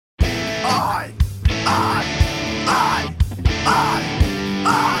I,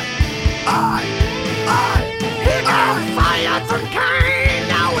 He got fired from Kane,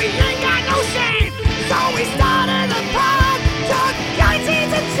 now we ain't got no shame. So we started a pod, Chuck Yates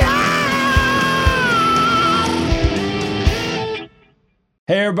needs a job.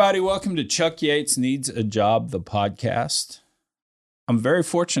 Hey everybody, welcome to Chuck Yates Needs a Job, the podcast. I'm very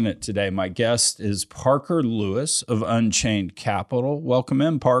fortunate today. My guest is Parker Lewis of Unchained Capital. Welcome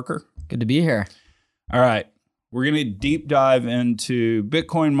in, Parker. Good to be here. All right. We're going to deep dive into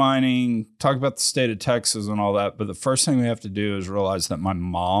Bitcoin mining, talk about the state of Texas and all that. But the first thing we have to do is realize that my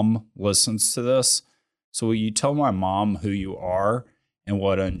mom listens to this. So will you tell my mom who you are and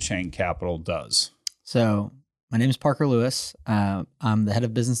what Unchained Capital does? So my name is Parker Lewis. I'm the head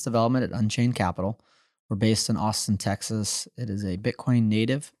of business development at Unchained Capital. We're based in Austin, Texas. It is a Bitcoin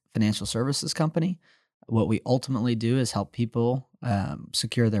native financial services company. What we ultimately do is help people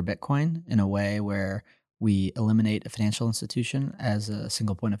secure their Bitcoin in a way where we eliminate a financial institution as a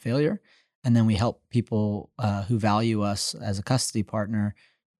single point of failure. And then we help people who value us as a custody partner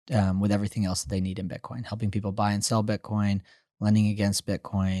with everything else that they need in Bitcoin, helping people buy and sell Bitcoin, lending against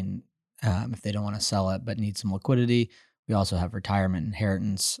Bitcoin if they don't want to sell it but need some liquidity. We also have retirement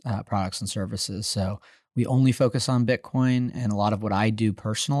inheritance products and services. So we only focus on Bitcoin, and a lot of what I do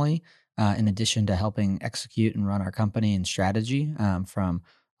personally, in addition to helping execute and run our company and strategy, from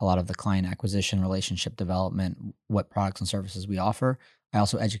a lot of the client acquisition, relationship development, what products and services we offer, I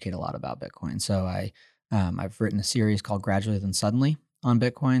also educate a lot about Bitcoin. So I've written a series called Gradually Then Suddenly on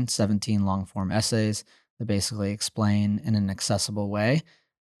Bitcoin, 17 long form essays that basically explain in an accessible way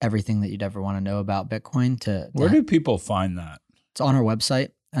everything that you'd ever want to know about Bitcoin. Where do people find that? It's on our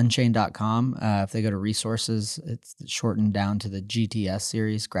website, unchained.com. If they go to resources, it's shortened down to the GTS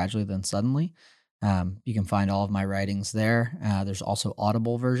series, Gradually Then Suddenly. You can find all of my writings there. There's also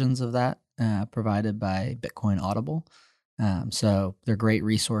Audible versions of that provided by Bitcoin Audible. So they're great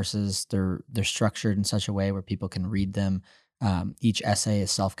resources. They're structured in such a way where people can read them. Each essay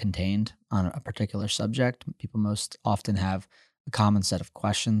is self-contained on a particular subject. People most often have a common set of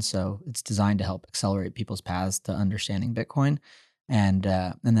questions, so it's designed to help accelerate people's paths to understanding Bitcoin. And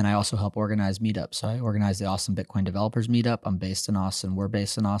then I also help organize meetups. So I organize the Austin Bitcoin Developers Meetup. I'm based in Austin. We're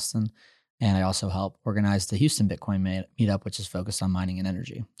based in Austin. And I also help organize the Houston Bitcoin Meetup, which is focused on mining and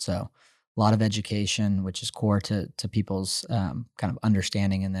energy. So a lot of education, which is core to people's kind of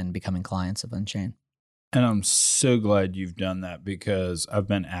understanding and then becoming clients of Unchained. And I'm so glad you've done that, because I've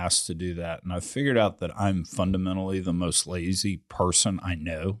been asked to do that. And I've figured out that I'm fundamentally the most lazy person I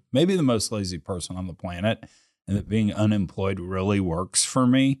know, maybe the most lazy person on the planet, and that being unemployed really works for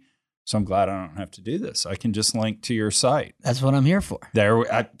me. So I'm glad I don't have to do this. I can just link to your site. That's what I'm here for.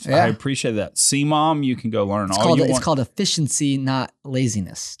 I appreciate that. CMOM, you can go learn It's all you want. It's called efficiency, not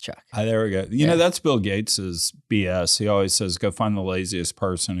laziness, Chuck. There we go. You know, that's Bill Gates's BS. He always says, go find the laziest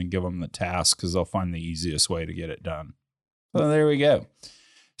person and give them the task, because they'll find the easiest way to get it done. So there we go.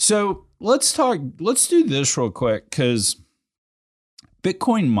 So let's do this real quick, because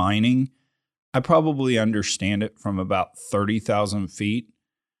Bitcoin mining, I probably understand it from about 30,000 feet.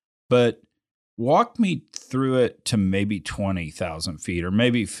 But walk me through it to maybe 20,000 feet or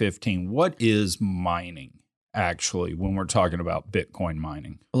maybe 15. What is mining actually when we're talking about Bitcoin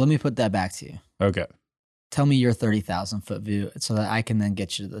mining? Well, let me put that back to you. Okay. Tell me your 30,000 foot view so that I can then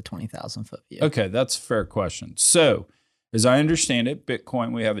get you to the 20,000 foot view. Okay, that's a fair question. So as I understand it,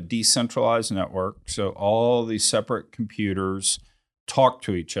 Bitcoin, we have a decentralized network. So all these separate computers talk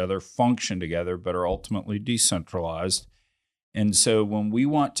to each other, function together, but are ultimately decentralized. And so when we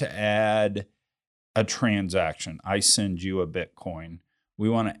want to add a transaction, I send you a Bitcoin, we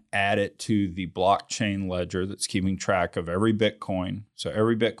want to add it to the blockchain ledger that's keeping track of every Bitcoin. So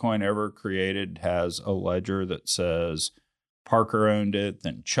every Bitcoin ever created has a ledger that says Parker owned it,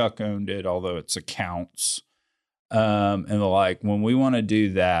 then Chuck owned it, although it's accounts and the like. When we want to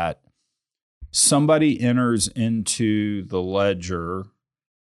do that, somebody enters into the ledger,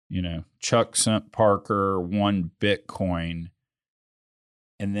 Chuck sent Parker 1 Bitcoin.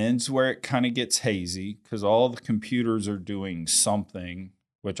 And then's where it kind of gets hazy, because all the computers are doing something,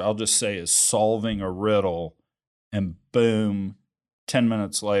 which I'll just say is solving a riddle, and boom, 10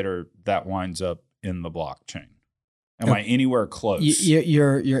 minutes later, that winds up in the blockchain. Am I anywhere close?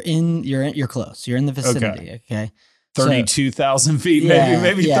 You're close. You're in the vicinity. Okay. 32,000 feet,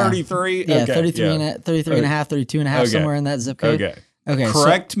 maybe 33. Yeah, okay. 33 and a half, 32 and a half, somewhere in that zip code. Okay.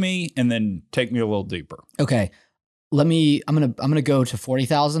 Correct me and then take me a little deeper. Okay. I'm gonna go to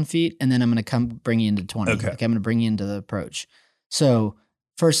 40,000 feet, and then I'm gonna come bring you into 20. Okay. I'm gonna bring you into the approach. So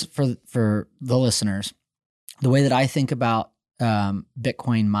first, for the listeners, the way that I think about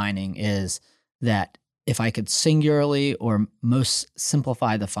Bitcoin mining is that if I could singularly or most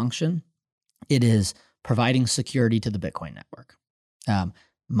simplify the function, it is providing security to the Bitcoin network.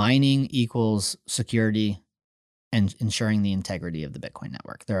 Mining equals security and ensuring the integrity of the Bitcoin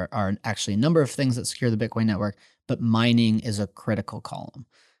network. There are actually a number of things that secure the Bitcoin network, but mining is a critical column.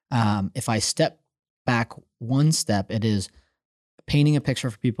 If I step back one step, it is painting a picture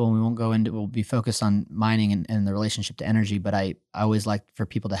for people, and we won't go into, we'll be focused on mining and the relationship to energy, but I always like for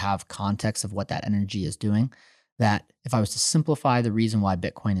people to have context of what that energy is doing. That if I was to simplify the reason why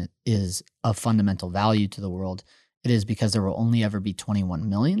Bitcoin is of fundamental value to the world, it is because there will only ever be 21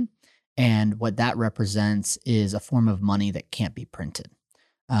 million. And what that represents is a form of money that can't be printed.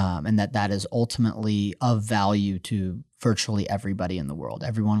 And that is ultimately of value to virtually everybody in the world.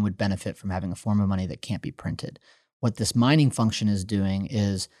 Everyone would benefit from having a form of money that can't be printed. What this mining function is doing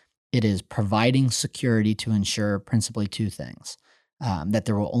is it is providing security to ensure principally two things: that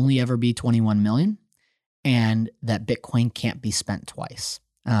there will only ever be 21 million and that Bitcoin can't be spent twice.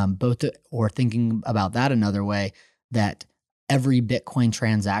 Or thinking about that another way, that every Bitcoin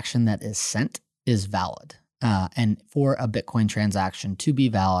transaction that is sent is valid. And for a Bitcoin transaction to be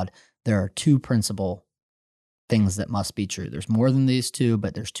valid, there are two principal things that must be true. There's more than these two,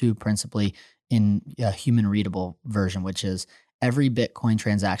 but there's two principally in a human readable version, which is every Bitcoin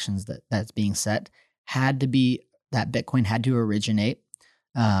transactions that's being set that Bitcoin had to originate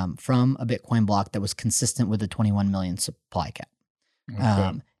from a Bitcoin block that was consistent with the 21 million supply cap.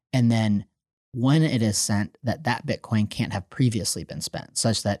 Okay. And then when it is sent, that Bitcoin can't have previously been spent,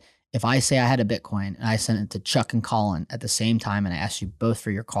 such that if I say I had a Bitcoin and I sent it to Chuck and Colin at the same time and I asked you both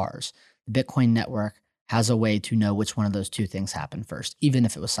for your cars, the Bitcoin network has a way to know which one of those two things happened first. Even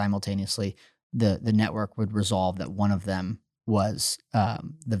if it was simultaneously, the network would resolve that one of them was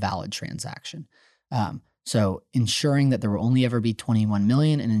the valid transaction. So ensuring that there will only ever be 21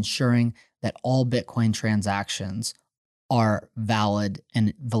 million and ensuring that all Bitcoin transactions are valid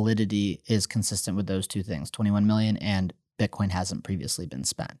and validity is consistent with those two things, 21 million and Bitcoin hasn't previously been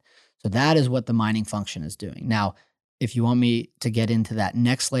spent. So that is what the mining function is doing. Now, if you want me to get into that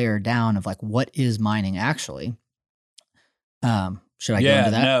next layer down of like, what is mining actually? Should I go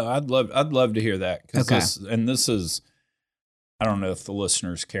into that? No, I'd love to hear that. Okay. This is, I don't know if the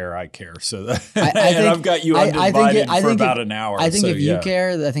listeners care. I care. So I've got you undivided for about an hour. I think you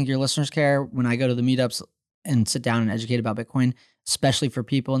care, I think your listeners care. When I go to the meetups and sit down and educate about Bitcoin, especially for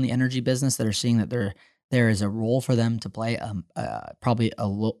people in the energy business that are seeing that there is a role for them to play, probably a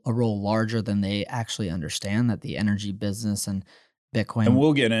role larger than they actually understand, that the energy business and Bitcoin. And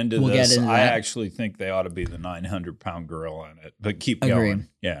we'll get into this. I actually think they ought to be the 900-pound gorilla in it, but keep going.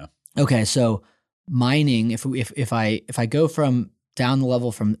 Yeah. Okay. So mining, if I go from down the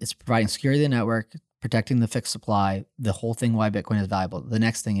level from it's providing security to the network, protecting the fixed supply, the whole thing why Bitcoin is valuable. The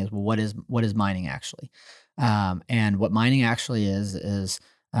next thing is, well, what is mining actually? And what mining actually is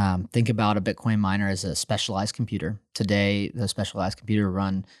think about a Bitcoin miner as a specialized computer. Today, the specialized computer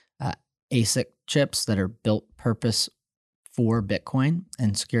run ASIC chips that are built purpose for Bitcoin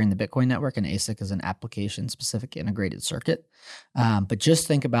and securing the Bitcoin network. And ASIC is an application-specific integrated circuit. But just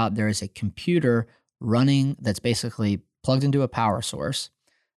think about there is a computer running that's basically plugged into a power source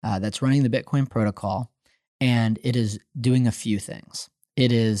that's running the Bitcoin protocol, and it is doing a few things.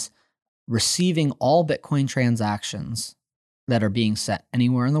 It is receiving all Bitcoin transactions that are being sent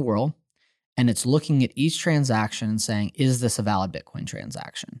anywhere in the world, and it's looking at each transaction and saying, is this a valid Bitcoin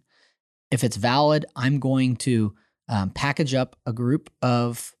transaction? If it's valid, I'm going to package up a group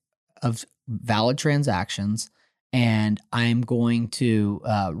of valid transactions, and I'm going to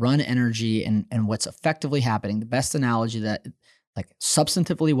run energy and what's effectively happening. The best analogy that, like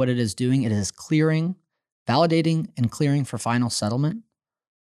substantively what it is doing, it is clearing, validating and clearing for final settlement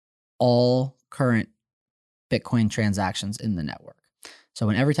all current Bitcoin transactions in the network. So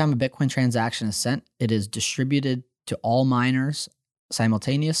when every time a Bitcoin transaction is sent, it is distributed to all miners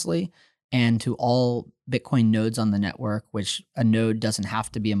simultaneously and to all Bitcoin nodes on the network, which a node doesn't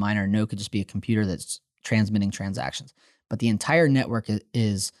have to be a miner. A node could just be a computer that's transmitting transactions. But the entire network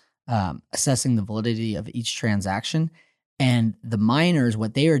is assessing the validity of each transaction. And the miners,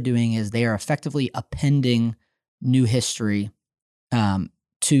 what they are doing is they are effectively appending new history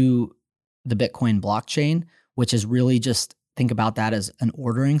to the Bitcoin blockchain, which is really just think about that as an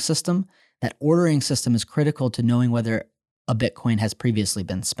ordering system. That ordering system is critical to knowing whether a Bitcoin has previously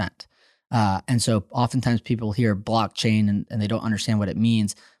been spent. And so oftentimes people hear blockchain and they don't understand what it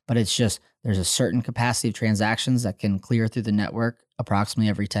means, but it's just there's a certain capacity of transactions that can clear through the network approximately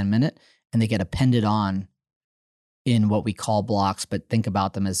every 10 minutes, and they get appended on in what we call blocks, but think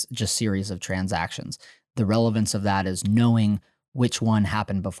about them as just series of transactions. The relevance of that is knowing which one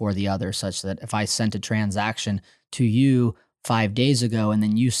happened before the other, such that if I sent a transaction to you 5 days ago and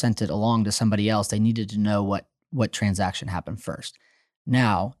then you sent it along to somebody else, they needed to know what transaction happened first.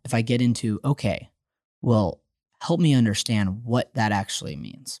 Now, if I get into, okay, well, help me understand what that actually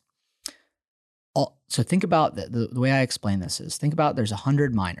means. So think about the way I explain this is, think about there's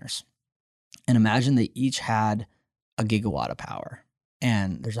 100 miners, and imagine they each had a gigawatt of power,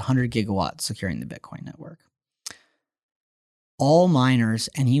 and there's 100 gigawatts securing the Bitcoin network. All miners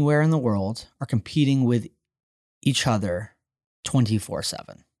anywhere in the world are competing with each other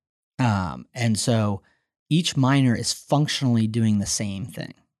 24/7. And so each miner is functionally doing the same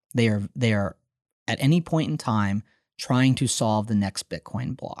thing. They are at any point in time trying to solve the next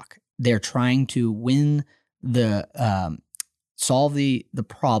Bitcoin block. They're trying to win solve the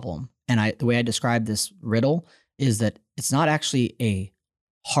problem. And the way I describe this riddle is that it's not actually a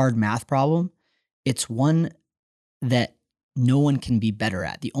hard math problem. It's one that no one can be better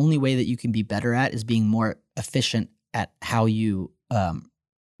at. The only way that you can be better at is being more efficient at how you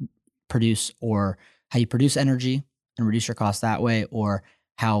produce energy and reduce your costs that way, or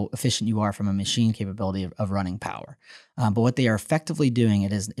how efficient you are from a machine capability of running power. But what they are effectively doing,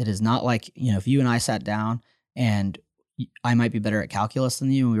 it is not like, if you and I sat down and I might be better at calculus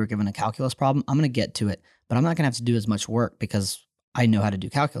than you and we were given a calculus problem, I'm going to get to it, but I'm not going to have to do as much work because I know how to do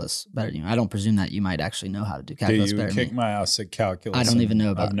calculus better than you. I don't presume that you might actually know how to do calculus better than me. You kick my ass at calculus. I don't even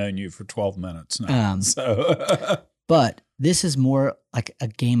know about it. I've known you for 12 minutes now. So. But this is more like a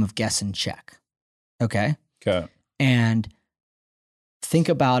game of guess and check. Okay? Okay. And think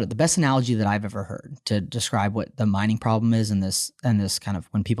about it. The best analogy that I've ever heard to describe what the mining problem is, and this kind of,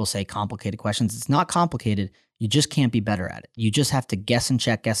 when people say complicated questions, it's not complicated. You just can't be better at it. You just have to guess and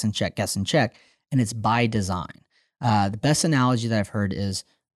check, guess and check, guess and check. And it's by design. The best analogy that I've heard is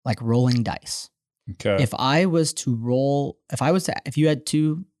like rolling dice. Okay. If you had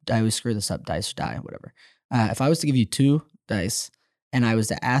two, I always screw this up, dice or die, whatever. If I was to give you two dice and I was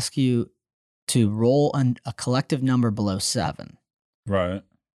to ask you to roll a collective number below 7, right,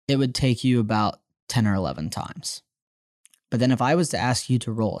 it would take you about 10 or 11 times. But then if I was to ask you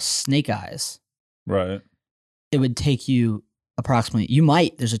to roll a snake eyes, right, it would take you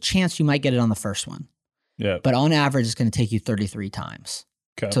approximately, there's a chance you might get it on the first one. Yeah. But on average, it's going to take you 33 times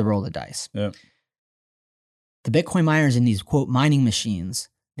to roll the dice. Yeah. The Bitcoin miners in these, quote, mining machines,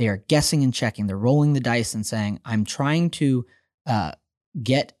 they are guessing and checking. They're rolling the dice and saying, I'm trying to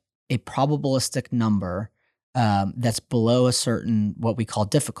get a probabilistic number that's below a certain, what we call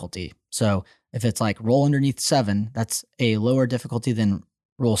difficulty. So if it's like roll underneath 7, that's a lower difficulty than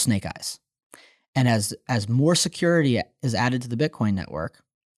roll snake eyes. And as more security is added to the Bitcoin network,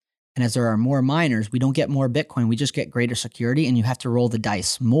 and as there are more miners, we don't get more Bitcoin, we just get greater security, and you have to roll the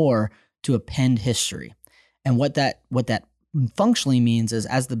dice more to append history. And what that functionally means is,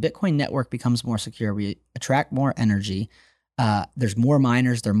 as the Bitcoin network becomes more secure, we attract more energy. There's more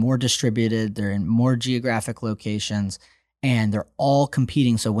miners, they're more distributed, they're in more geographic locations, and they're all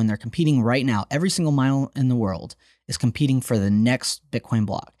competing. So when they're competing right now, every single miner in the world is competing for the next Bitcoin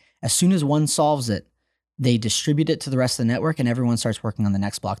block. As soon as one solves it, they distribute it to the rest of the network, and everyone starts working on the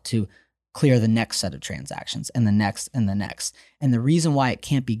next block to clear the next set of transactions, and the next and the next. And the reason why it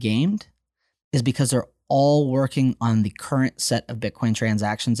can't be gamed is because they're all working on the current set of Bitcoin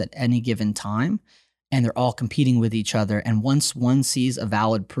transactions at any given time, and they're all competing with each other. And once one sees a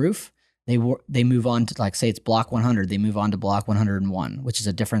valid proof, they move on to, like, say it's block 100, they move on to block 101, which is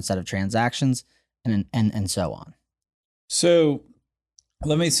a different set of transactions, and so on. So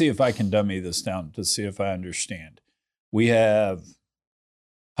let me see if I can dummy this down to see if I understand. We have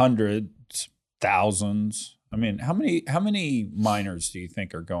hundreds, thousands. I mean, how many miners do you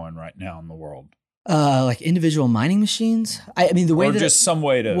think are going right now in the world? Like individual mining machines. I mean, the way some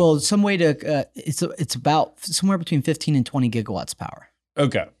way to. It's about somewhere between 15 and 20 gigawatts power.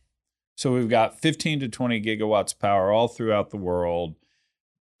 Okay, so we've got 15 to 20 gigawatts power all throughout the world.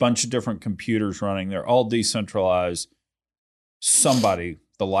 Bunch of different computers running. They're all decentralized. Somebody,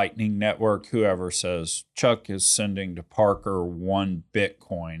 the Lightning Network, whoever, says Chuck is sending to Parker 1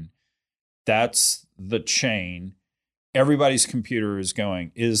 Bitcoin. That's the chain. Everybody's computer is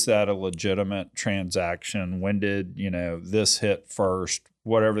going, is that a legitimate transaction? When did, this hit first?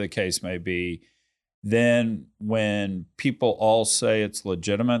 Whatever the case may be. Then when people all say it's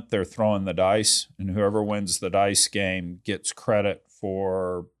legitimate, they're throwing the dice, and whoever wins the dice game gets credit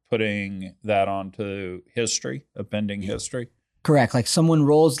for putting that onto history, appending history. Correct. Like someone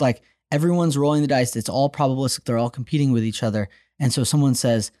rolls, like everyone's rolling the dice. It's all probabilistic. They're all competing with each other. And so someone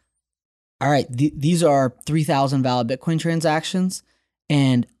says, all right, these are 3,000 valid Bitcoin transactions,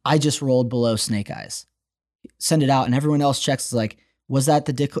 and I just rolled below snake eyes. send it out, and everyone else checks like, was that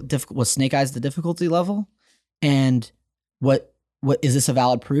was Snake Eyes the difficulty level? And what is this a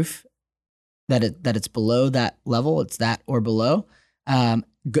valid proof that it's below that level? It's that or below.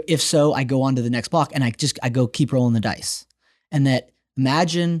 If so, I go on to the next block and I go keep rolling the dice. And that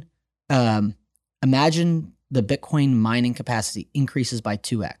imagine the Bitcoin mining capacity increases by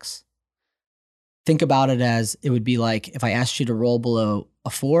 2x. Think about it as it would be like if I asked you to roll below a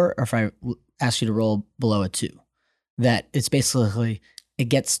 4 or if I asked you to roll below a 2, that it's basically, it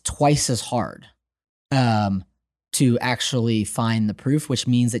gets twice as hard to actually find the proof, which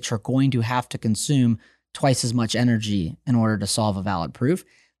means that you're going to have to consume twice as much energy in order to solve a valid proof.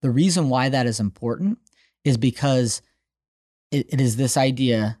 The reason why that is important is because it is this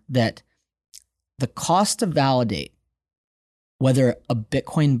idea that the cost to validate whether a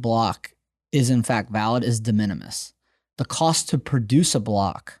Bitcoin block is in fact valid is de minimis. The cost to produce a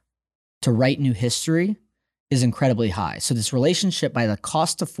block, to write new history, is incredibly high. So this relationship by the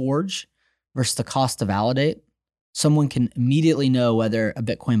cost to forge versus the cost to validate, someone can immediately know whether a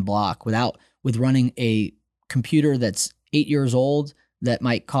Bitcoin block with running a computer that's 8 years old that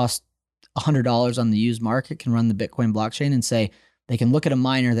might cost $100 on the used market can run the Bitcoin blockchain and say, they can look at a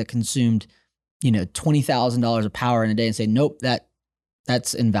miner that consumed, $20,000 of power in a day and say, nope,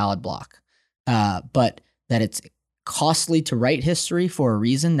 that's invalid block. But that it's costly to write history for a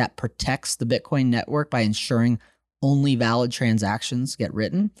reason that protects the Bitcoin network by ensuring only valid transactions get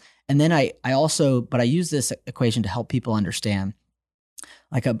written. And then I use this equation to help people understand,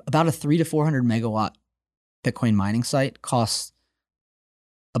 like about a 300 to 400 megawatt Bitcoin mining site costs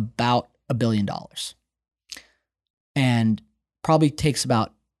about $1 billion and probably takes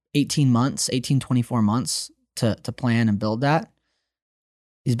about 24 months to plan and build that.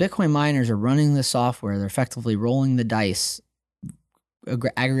 These Bitcoin miners are running the software. They're effectively rolling the dice,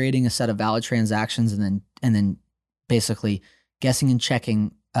 aggregating a set of valid transactions, and then basically guessing and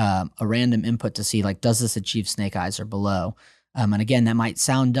checking a random input to see, like, does this achieve Snake Eyes or below? And again, that might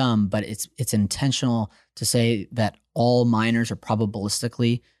sound dumb, but it's intentional to say that all miners are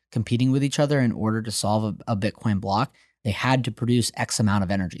probabilistically competing with each other in order to solve a Bitcoin block. They had to produce X amount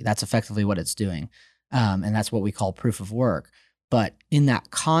of energy. That's effectively what it's doing. And that's what we call proof of work. But in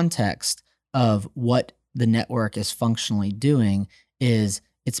that context of what the network is functionally doing is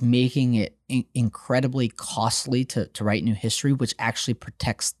it's making it incredibly costly to write new history, which actually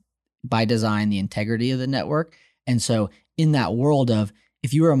protects by design the integrity of the network. And so in that world of,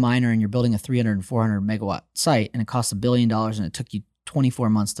 if you were a miner and you're building a 300 and 400 megawatt site and it costs $1 billion and it took you 24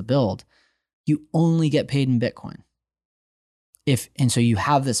 months to build, you only get paid in Bitcoin. And so you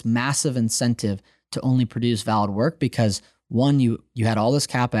have this massive incentive to only produce valid work because, one, you had all this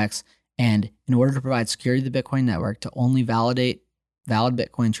CapEx, and in order to provide security to the Bitcoin network, to only validate valid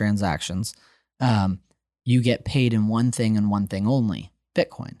Bitcoin transactions, you get paid in one thing and one thing only,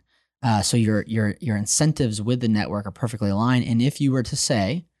 Bitcoin. So your incentives with the network are perfectly aligned. And if you were to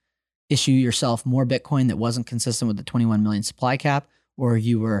say, issue yourself more Bitcoin that wasn't consistent with the 21 million supply cap, or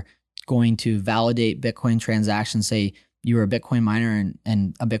you were going to validate Bitcoin transactions, say you were a Bitcoin miner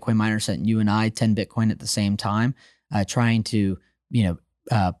and a Bitcoin miner sent you and I 10 Bitcoin at the same time, trying to,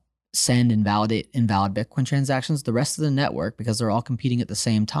 send and validate invalid Bitcoin transactions, the rest of the network, because they're all competing at the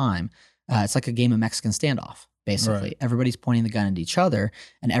same time, it's like a game of Mexican standoff, basically. Right. Everybody's pointing the gun at each other,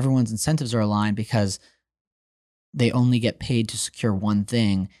 and everyone's incentives are aligned because they only get paid to secure one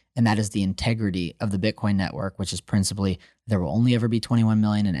thing, and that is the integrity of the Bitcoin network, which is principally there will only ever be 21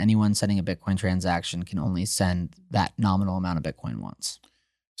 million, and anyone sending a Bitcoin transaction can only send that nominal amount of Bitcoin once.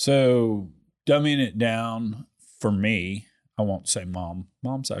 So dumbing it down for me, I won't say mom.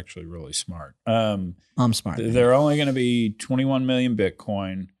 Mom's actually really smart. Mom's smart. They're only going to be 21 million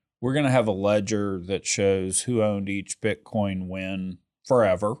Bitcoin. We're going to have a ledger that shows who owned each Bitcoin when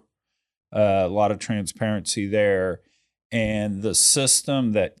forever. A lot of transparency there. And the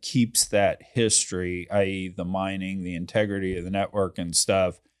system that keeps that history, i.e. the mining, the integrity of the network and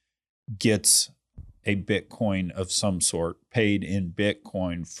stuff, gets a Bitcoin of some sort paid in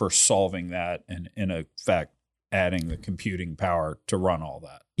Bitcoin for solving that and, in effect, adding the computing power to run all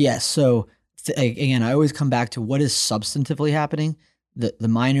that. Yes. So again, I always come back to what is substantively happening. The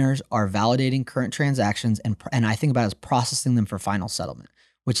miners are validating current transactions, and I think about it as processing them for final settlement,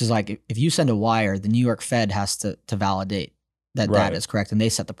 which is like if you send a wire, the New York Fed has to validate that that is correct, and they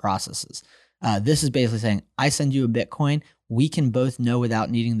set the processes. This is basically saying, I send you a Bitcoin. We can both know without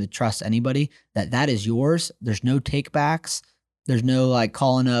needing to trust anybody that is yours. There's no take-backs. There's no like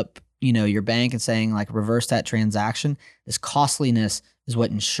calling up your bank and saying like reverse that transaction. This costliness is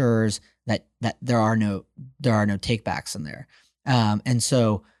what ensures that there are no take-backs in there. And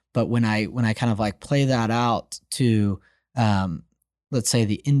so But when I kind of like play that out to, let's say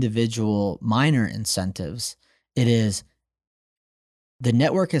the individual miner incentives, it is the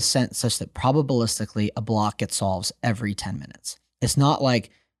network is sent such that probabilistically a block gets solved every 10 minutes. It's not like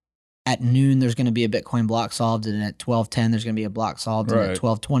at noon there's going to be a Bitcoin block solved, and at 12:10 there's going to be a block solved, and at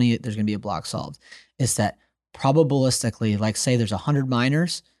 12:20 there's going to be a block solved. It's that probabilistically, like say there's 100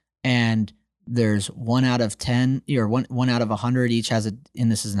 miners and there's 1 out of 10 or one out of 100 each has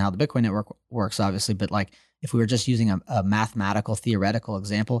and this isn't how the Bitcoin network works, obviously, but like if we were just using a mathematical theoretical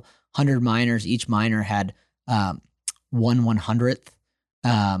example, 100 miners, each miner had 1/100th,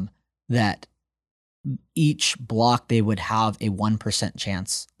 that each block they would have a 1%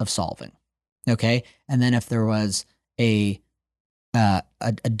 chance of solving. Okay. And then if there was a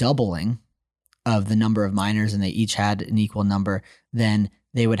doubling of the number of miners and they each had an equal number, then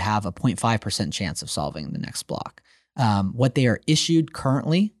they would have a 0.5% chance of solving the next block. What they are issued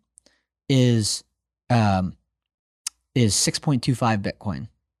currently is 6.25 Bitcoin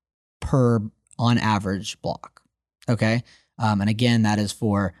per on average block. Okay. And again, that is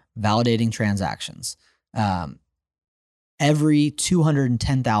for validating transactions. Every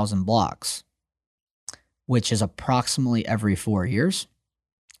 210,000 blocks, which is approximately every 4 years,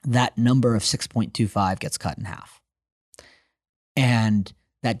 that number of 6.25 gets cut in half. And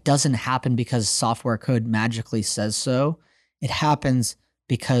that doesn't happen because software code magically says so. It happens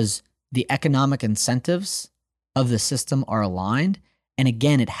because the economic incentives of the system are aligned. And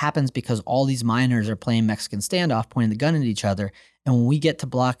again, it happens because all these miners are playing Mexican standoff, pointing the gun at each other. And when we get to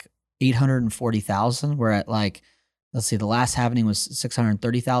block 840,000, we're at like, let's see, the last halving was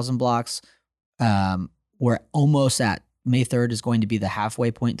 630,000 blocks. We're almost at May 3rd is going to be the halfway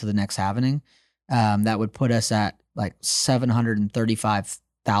point to the next halving. That would put us at like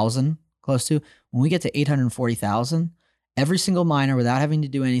 735,000 close to. When we get to 840,000, every single miner without having to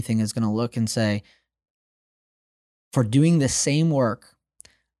do anything is going to look and say, for doing the same work,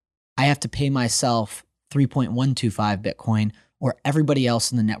 I have to pay myself 3.125 Bitcoin, or everybody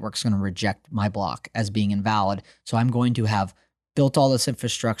else in the network is going to reject my block as being invalid. So I'm going to have built all this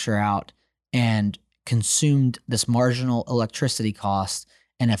infrastructure out and consumed this marginal electricity cost.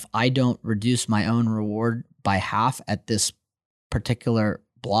 And if I don't reduce my own reward by half at this particular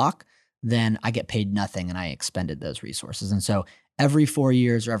block, then I get paid nothing and I expended those resources. And so every 4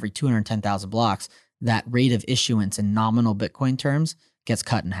 years or every 210,000 blocks, that rate of issuance in nominal Bitcoin terms gets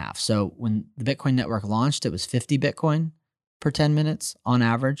cut in half. So when the Bitcoin network launched, it was 50 Bitcoin per 10 minutes on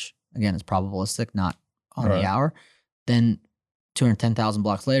average. Again, it's probabilistic, not on the hour. Then 210,000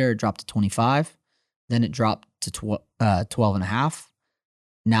 blocks later, it dropped to 25. Then it dropped to 12 and a half.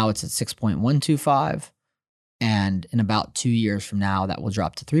 Now it's at 6.125. And in about 2 years from now, that will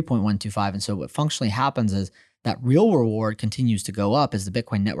drop to 3.125. And so what functionally happens is that real reward continues to go up as the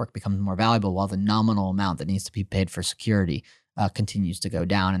Bitcoin network becomes more valuable, while the nominal amount that needs to be paid for security continues to go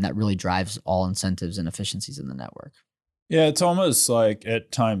down. And that really drives all incentives and efficiencies in the network. Yeah, it's almost like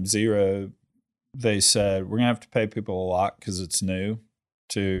at time zero, they said, we're going to have to pay people a lot because it's new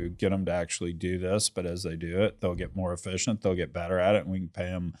to get them to actually do this. But as they do it, they'll get more efficient, they'll get better at it, and we can pay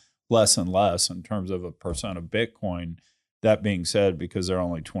them less and less in terms of a percent of Bitcoin. That being said, because there are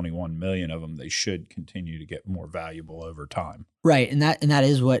only 21 million of them, they should continue to get more valuable over time. Right. And that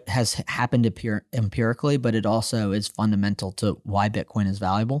is what has happened empirically, but it also is fundamental to why Bitcoin is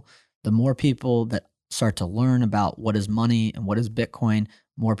valuable. The more people that start to learn about what is money and what is Bitcoin,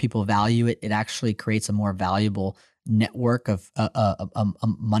 more people value it. It actually creates a more valuable network of a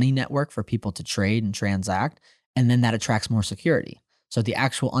money network for people to trade and transact. And then that attracts more security. So the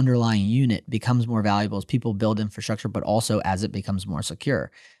actual underlying unit becomes more valuable as people build infrastructure, but also as it becomes more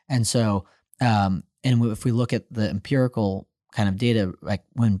secure. And so, if we look at the empirical kind of data, like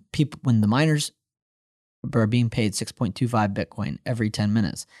when the miners are being paid 6.25 Bitcoin every 10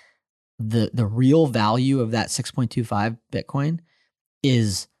 minutes, the real value of that 6.25 Bitcoin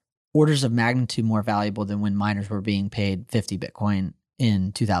is orders of magnitude more valuable than when miners were being paid 50 Bitcoin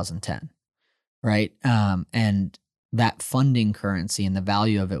in 2010, right? And that funding currency and the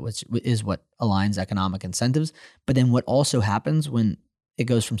value of it is what aligns economic incentives. But then what also happens when it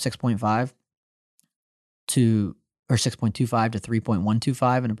goes from 6.25 to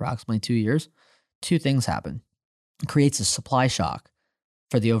 3.125 in approximately 2 years, two things happen. It creates a supply shock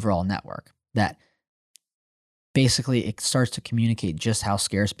for the overall network that basically it starts to communicate just how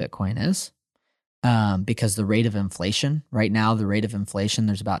scarce Bitcoin is. Because the rate of inflation, right now,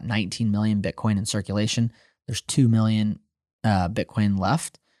 there's about 19 million Bitcoin in circulation. There's 2 million Bitcoin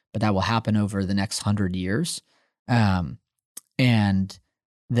left, but that will happen over the next 100 years. And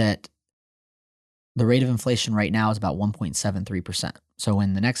that the rate of inflation right now is about 1.73%. So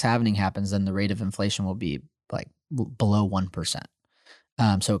when the next halving happens, then the rate of inflation will be like below 1%.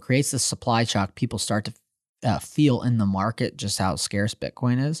 So it creates this supply shock. People start to feel in the market just how scarce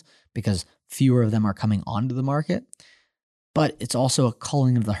Bitcoin is because fewer of them are coming onto the market. But it's also a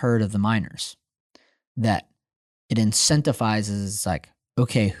culling of the herd of the miners that it incentivizes like,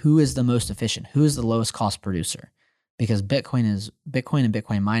 okay, who is the most efficient? Who is the lowest cost producer? Because Bitcoin and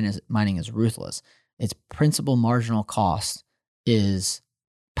Bitcoin mining is ruthless. Its principal marginal cost is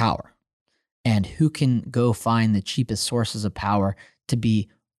power. And who can go find the cheapest sources of power to be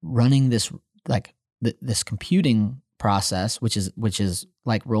running this like this computing process, which is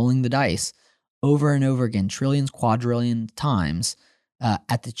like rolling the dice over and over again, trillions, quadrillion times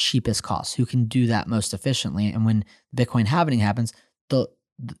at the cheapest cost? Who can do that most efficiently? And when Bitcoin halving happens, the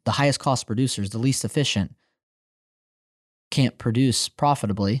highest cost producers, the least efficient, can't produce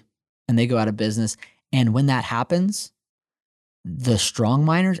profitably, and they go out of business. And when that happens, the strong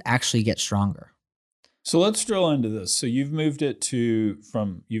miners actually get stronger. So let's drill into this. So you've moved it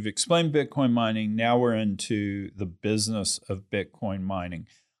you've explained Bitcoin mining. Now we're into the business of Bitcoin mining.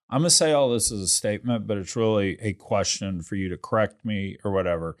 I'm going to say all this as a statement, but it's really a question for you to correct me or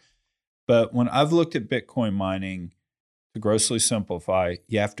whatever. But when I've looked at Bitcoin mining, to grossly simplify,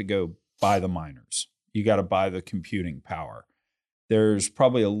 you have to go buy the miners. You got to buy the computing power. There's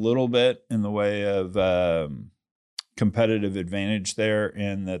probably a little bit in the way of competitive advantage there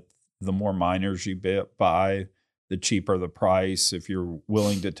in that the more miners you buy, the cheaper the price. If you're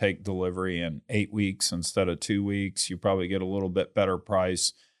willing to take delivery in 8 weeks instead of 2 weeks, you probably get a little bit better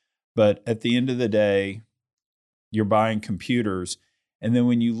price. But at the end of the day, you're buying computers. And then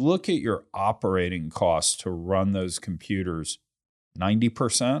when you look at your operating costs to run those computers,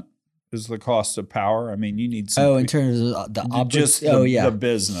 90% is the cost of power. I mean, you need some. In terms of the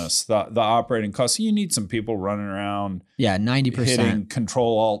business, the operating costs. You need some people running around. Yeah, 90%. Hitting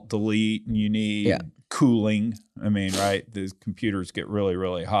Control Alt Delete, and you need cooling. I mean, right? The computers get really,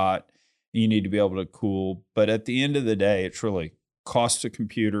 really hot. You need to be able to cool. But at the end of the day, it's really cost of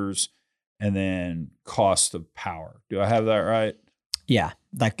computers and then cost of power. Do I have that right? Yeah,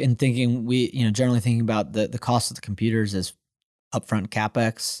 like in thinking generally thinking about the cost of the computers as upfront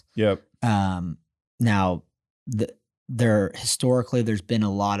capex. Yep. Now, historically there's been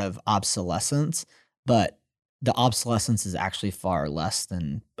a lot of obsolescence, but the obsolescence is actually far less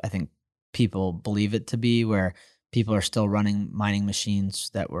than I think people believe it to be. Where people are still running mining machines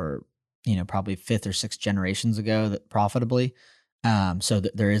that were probably 5th or 6th generations ago that profitably. So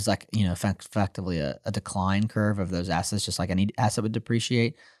there is like, effectively a decline curve of those assets, just like any asset would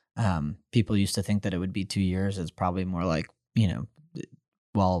depreciate. People used to think that it would be 2 years. It's probably more like, the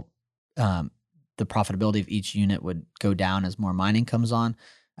profitability of each unit would go down as more mining comes on.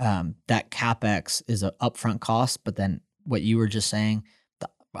 That CapEx is an upfront cost, but then what you were just saying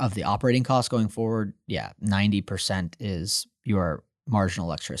of the operating costs going forward, 90% is your marginal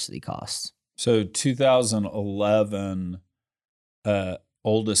electricity costs. So 2011,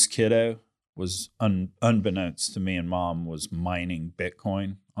 oldest kiddo was unbeknownst to me and mom was mining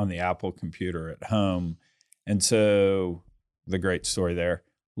Bitcoin on the Apple computer at home. And so the great story there,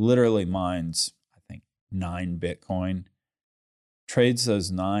 literally mines, I think 9 Bitcoin, trades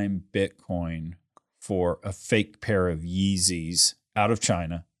those 9 Bitcoin for a fake pair of Yeezys out of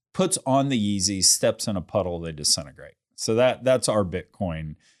China, puts on the Yeezys, steps in a puddle, they disintegrate. So that's our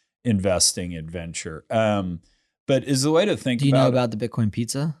Bitcoin investing adventure. But is the way to think about. Do you know about the Bitcoin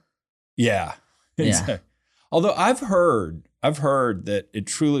pizza? Yeah. Yeah. Although I've heard that it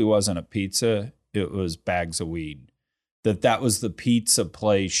truly wasn't a pizza, it was bags of weed. That was the pizza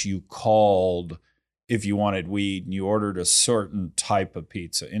place you called if you wanted weed and you ordered a certain type of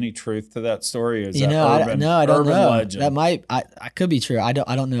pizza. Any truth to that story? Is that urban, I don't know. legend? That might I could be true. I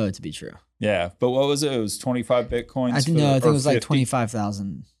don't know it to be true. Yeah. But what was it? It was 25 Bitcoins? I think it was like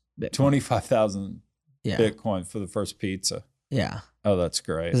 25,000 Bitcoin. 25,000 Bitcoin for the first pizza. Yeah. Oh, that's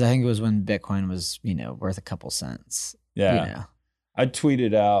great. Because I think it was when Bitcoin was, worth a couple cents. Yeah. I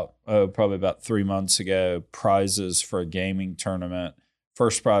tweeted out probably about 3 months ago prizes for a gaming tournament.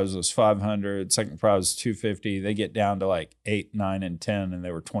 First prize was 500, second prize was 250. They get down to like 8, 9, and 10, and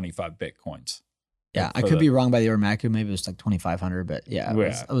they were 25 Bitcoins. Yeah, I could be wrong by the order of magnitude. Maybe it was like 2,500, but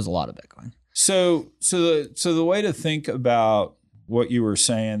it was a lot of Bitcoin. So the way to think about what you were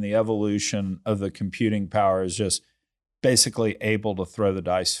saying, the evolution of the computing power is just basically able to throw the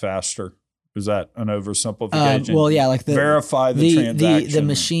dice faster. Is that an oversimplification? Like verify the transaction. The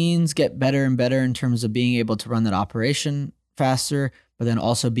machines get better and better in terms of being able to run that operation faster, but then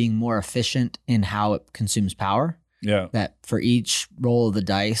also being more efficient in how it consumes power. Yeah. That for each roll of the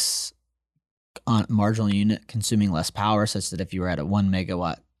dice, on marginal unit consuming less power, such that if you were at a 1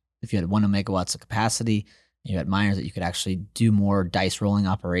 megawatt, if you had 1 megawatts of capacity, you had miners that you could actually do more dice rolling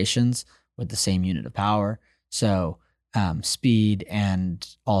operations with the same unit of power. So speed and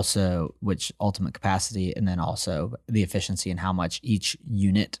also which ultimate capacity, and then also the efficiency and how much each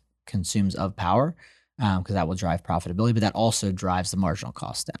unit consumes of power, because that will drive profitability, but that also drives the marginal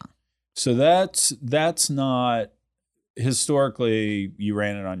cost down. So that's not, historically you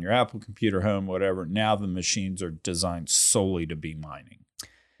ran it on your Apple computer, home, whatever. Now the machines are designed solely to be mining.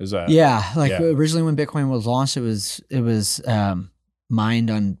 Is that? Originally when Bitcoin was launched, it was mined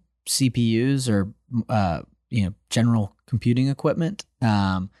on CPUs or general computing equipment.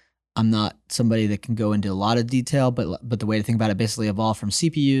 I'm not somebody that can go into a lot of detail, but the way to think about it basically evolved from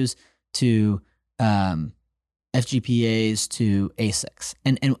CPUs to FGPAs to ASICs,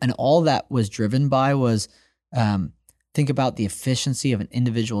 and all that was driven by was think about the efficiency of an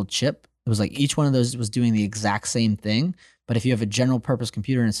individual chip. It was like each one of those was doing the exact same thing. But if you have a general purpose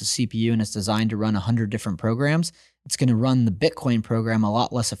computer and it's a CPU and it's designed to run 100 different programs, it's going to run the Bitcoin program a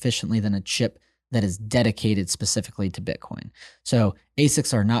lot less efficiently than a chip that is dedicated specifically to Bitcoin. So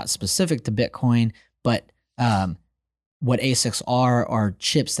ASICs are not specific to Bitcoin, but what ASICs are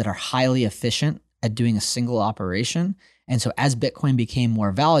chips that are highly efficient at doing a single operation. And so as Bitcoin became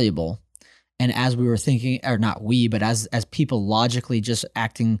more valuable, and as we were thinking, or not we, but as people logically just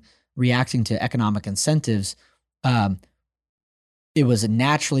reacting to economic incentives, it was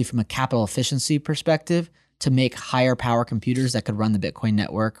naturally from a capital efficiency perspective to make higher power computers that could run the Bitcoin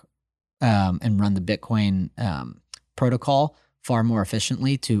network and run the Bitcoin protocol far more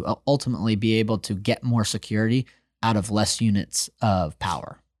efficiently to ultimately be able to get more security out of less units of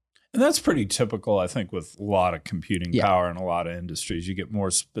power. And that's pretty typical, I think, with a lot of computing power in a lot of industries. You get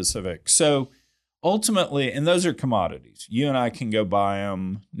more specific. So ultimately, and those are commodities. You and I can go buy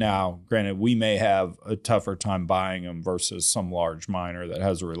them. Now, granted, we may have a tougher time buying them versus some large miner that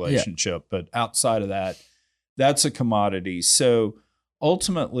has a relationship. But outside of that, that's a commodity. So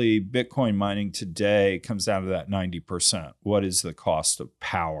ultimately, Bitcoin mining today comes down to that 90%. What is the cost of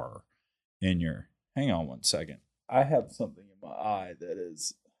power in your... Hang on one second. I have something in my eye that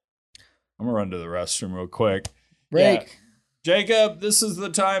is... I'm going to run to the restroom real quick. Break. Yeah. Jacob, this is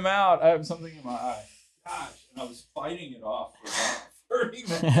the timeout. I have something in my eye. Gosh, and I was fighting it off for about 30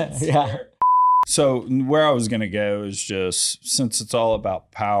 minutes. Yeah. So where I was going to go is just, since it's all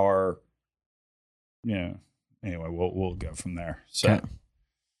about power, anyway, we'll go from there. So, Okay.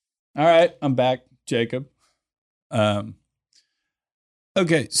 All right, I'm back, Jacob.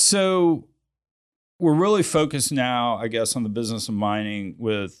 Okay, so we're really focused now, I guess, on the business of mining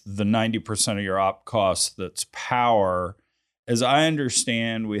with the 90% of your op cost that's power. As I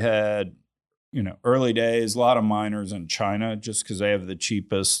understand, we had, early days, a lot of miners in China just because they have the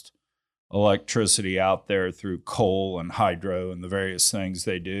cheapest electricity out there through coal and hydro and the various things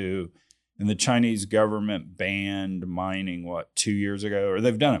they do. And the Chinese government banned mining, 2 years ago? Or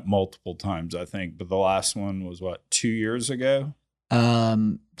they've done it multiple times, I think. But the last one was 2 years ago?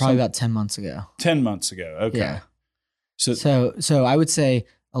 Probably about 10 months ago. 10 months ago. Okay. Yeah. So I would say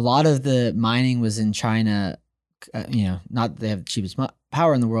a lot of the mining was in China. Not that they have the cheapest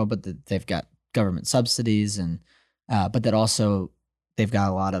power in the world, but that they've got government subsidies, and but that also they've got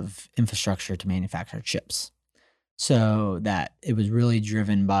a lot of infrastructure to manufacture chips. So that it was really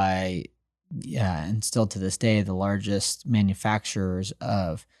driven by, and still to this day, the largest manufacturers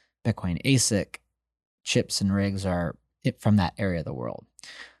of Bitcoin ASIC chips and rigs are from that area of the world.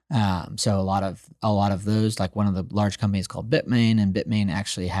 So a lot of those, like one of the large companies called Bitmain, and Bitmain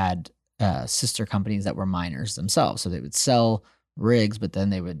actually had sister companies that were miners themselves. So they would sell rigs, but then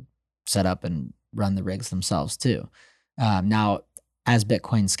they would set up and run the rigs themselves too. Now, as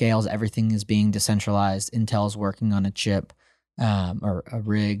Bitcoin scales, everything is being decentralized. Intel's working on a chip or a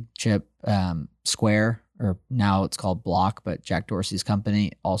rig chip, Square, or now it's called Block, but Jack Dorsey's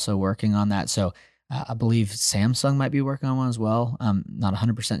company also working on that. So I believe Samsung might be working on one as well. I'm not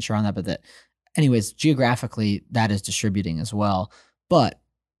 100% sure on that, but anyways, geographically, that is distributing as well. But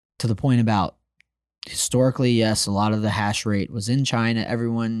to the point about historically, yes, a lot of the hash rate was in China.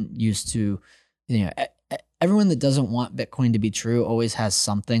 Everyone used to, everyone that doesn't want Bitcoin to be true always has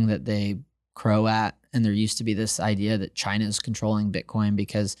something that they crow at. And there used to be this idea that China is controlling Bitcoin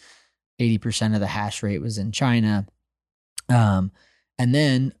because 80% of the hash rate was in China. And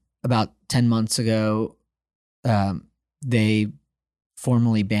then about 10 months ago, they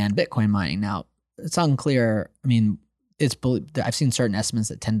formally banned Bitcoin mining. Now, it's unclear. I mean, I've seen certain estimates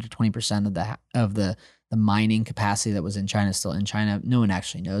that 10 to 20% of the mining capacity that was in China is still in China. No one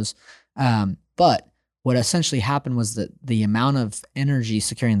actually knows. But what essentially happened was that the amount of energy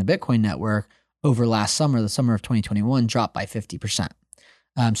securing the Bitcoin network over last summer, the summer of 2021, dropped by 50%.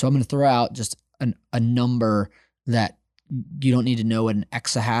 So I'm going to throw out just a number that you don't need to know what an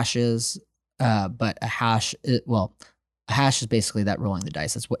exahash is, but a hash, a hash is basically that rolling the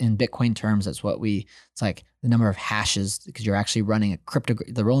dice. That's what in Bitcoin terms, it's like the number of hashes, because you're actually running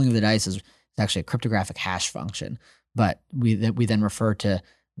the rolling of the dice is actually a cryptographic hash function. But we then refer to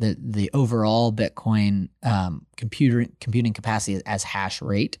the overall Bitcoin computing capacity as hash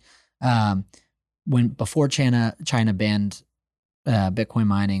rate. Before China banned Bitcoin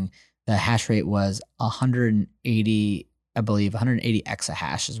mining, the hash rate was 180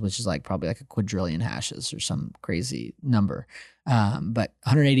 exahashes, which is like probably like a quadrillion hashes or some crazy number. But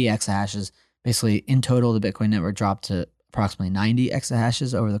 180 exahashes, basically in total, the Bitcoin network dropped to approximately 90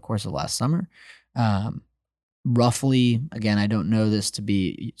 exahashes over the course of last summer. Roughly, again, I don't know this to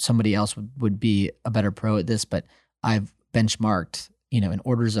be, somebody else would be a better pro at this, but I've benchmarked, in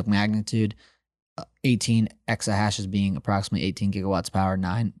orders of magnitude, 18 exahashes being approximately 18 gigawatts power,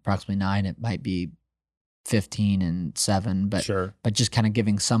 approximately 9, it might be 15 and 7, but Sure. But just kind of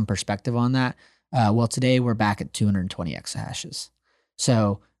giving some perspective on that. Well, today we're back at 220 exahashes.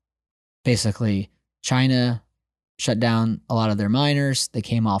 So basically, China shut down a lot of their miners. They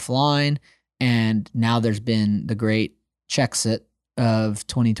came offline, and now there's been the great Czechsit of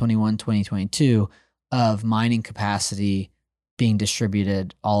 2021, 2022 of mining capacity being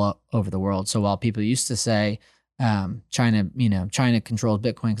distributed all over the world. So while people used to say China controls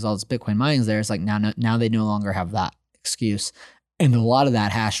Bitcoin because all this Bitcoin mining is there, it's like now they no longer have that excuse. And a lot of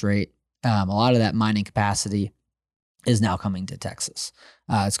that hash rate, a lot of that mining capacity is now coming to Texas.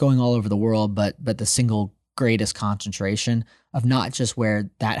 It's going all over the world, but the single greatest concentration of not just where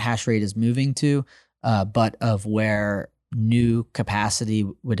that hash rate is moving to, but of where new capacity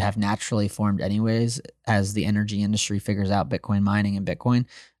would have naturally formed anyways as the energy industry figures out Bitcoin mining and Bitcoin,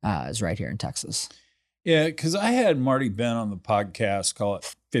 is right here in Texas. Yeah, because I had Marty Ben on the podcast, call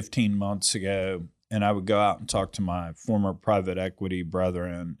it 15 months ago, and I would go out and talk to my former private equity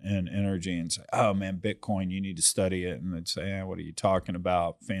brethren in energy and say, oh man, Bitcoin, you need to study it. And they'd say, what are you talking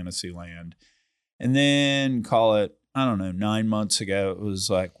about? Fantasy land. And then call it, I don't know, 9 months ago, it was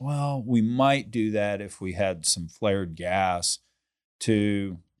like, well, we might do that if we had some flared gas.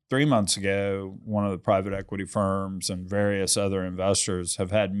 To 3 months ago, one of the private equity firms and various other investors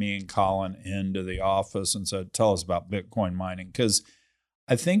have had me and Colin into the office and said, tell us about Bitcoin mining. Because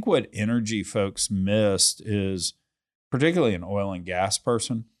I think what energy folks missed is, particularly an oil and gas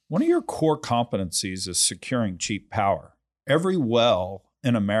person, one of your core competencies is securing cheap power. Every well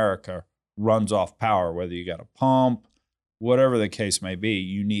in America runs off power, whether you got a pump, whatever the case may be,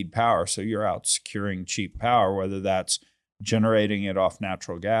 you need power. So you're out securing cheap power, whether that's generating it off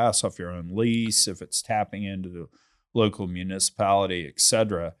natural gas, off your own lease, if it's tapping into the local municipality, et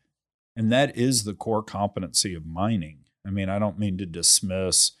cetera. And that is the core competency of mining. I mean, I don't mean to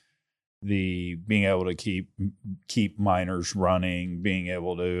dismiss the being able to keep miners running, being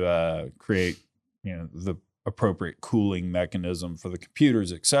able to create, the appropriate cooling mechanism for the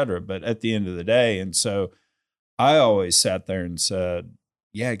computers, et cetera. But at the end of the day, and so I always sat there and said,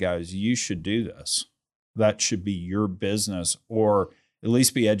 yeah, guys, you should do this. That should be your business, or at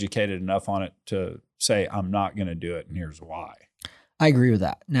least be educated enough on it to say, I'm not going to do it, and here's why. I agree with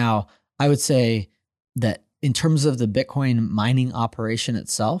that. Now, I would say that in terms of the Bitcoin mining operation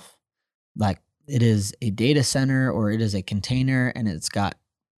itself, like it is a data center or it is a container and it's got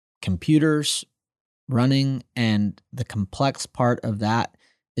computers running, and the complex part of that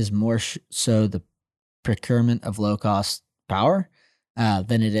is more so the procurement of low-cost power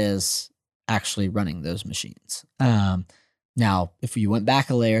than it is actually running those machines. Now, if you went back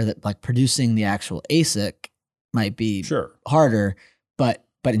a layer, that like producing the actual ASIC might be harder,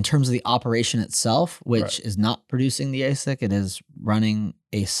 but in terms of the operation itself, which is not producing the ASIC, it is running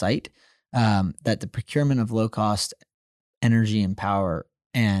a site, that the procurement of low-cost energy and power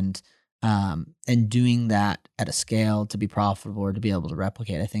and doing that at a scale to be profitable or to be able to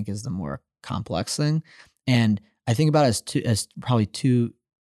replicate, I think, is the more complex thing. And I think about it as probably two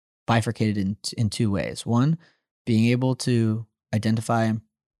bifurcated in two ways. One, being able to identify and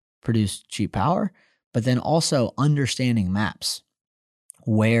produce cheap power, but then also understanding maps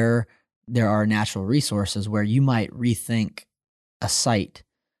where there are natural resources where you might rethink a site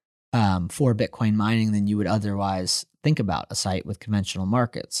for Bitcoin mining than you would otherwise think about a site with conventional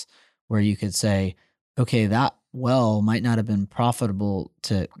markets, where you could say, okay, that well might not have been profitable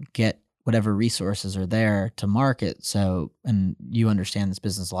to get whatever resources are there to market. So, and you understand this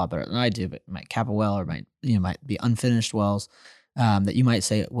business a lot better than I do, but it might cap a well or might be unfinished wells, that you might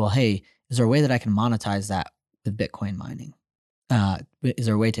say, well, hey, is there a way that I can monetize that with Bitcoin mining? Is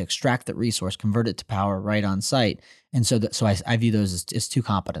there a way to extract that resource, convert it to power right on site? And so I view those as two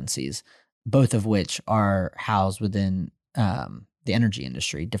competencies, both of which are housed within the energy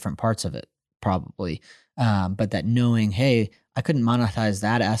industry, different parts of it probably. But that knowing, hey, I couldn't monetize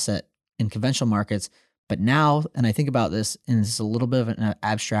that asset in conventional markets, but now, and I think about this, and it's a little bit of an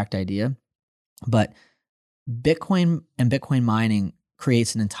abstract idea, but Bitcoin and Bitcoin mining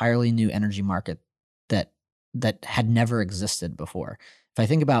creates an entirely new energy market that had never existed before. If I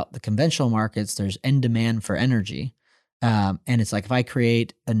think about the conventional markets, there's end demand for energy, and it's like if I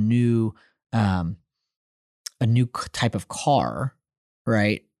create a new type of car,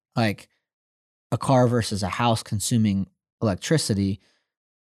 right? Like a car versus a house consuming electricity,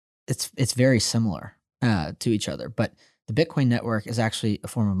 it's very similar to each other. But the Bitcoin network is actually a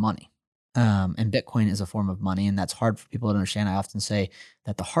form of money. And Bitcoin is a form of money, and that's hard for people to understand. I often say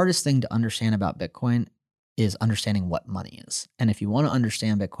that the hardest thing to understand about Bitcoin is understanding what money is. And if you want to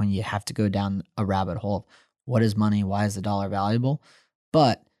understand Bitcoin, you have to go down a rabbit hole of what is money, why is the dollar valuable?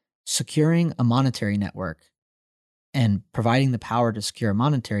 But securing a monetary network and providing the power to secure a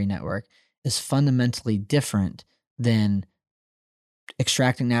monetary network is fundamentally different than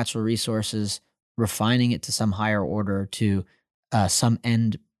extracting natural resources, refining it to some higher order to some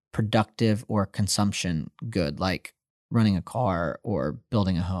end productive or consumption good, like running a car or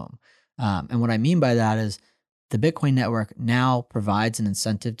building a home. And what I mean by that is the Bitcoin network now provides an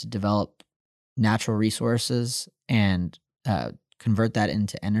incentive to develop natural resources and convert that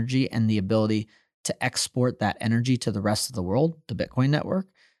into energy, and the ability to export that energy to the rest of the world, the Bitcoin network,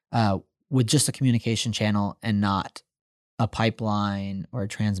 with just a communication channel and not a pipeline or a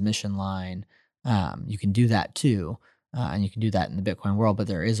transmission line. You can do that too, and you can do that in the Bitcoin world, but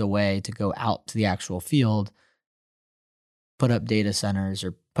there is a way to go out to the actual field, put up data centers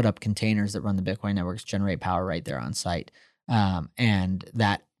or put up containers that run the Bitcoin networks, generate power right there on site. And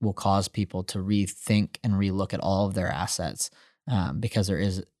that will cause people to rethink and relook at all of their assets, because there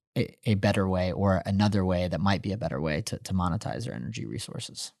is a better way, or another way that might be a better way to monetize their energy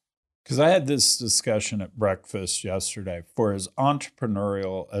resources. Because I had this discussion at breakfast yesterday. For as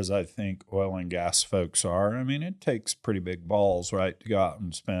entrepreneurial as I think oil and gas folks are, I mean, it takes pretty big balls, right, to go out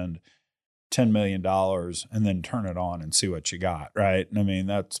and spend $10 million and then turn it on and see what you got, right? And I mean,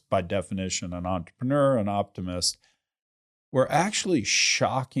 that's by definition an entrepreneur, an optimist. We're actually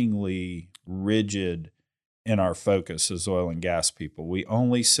shockingly rigid in our focus as oil and gas people. We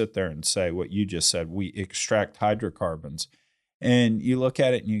only sit there and say what you just said. We extract hydrocarbons. And you look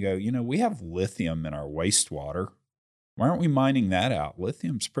at it and you go, we have lithium in our wastewater. Why aren't we mining that out?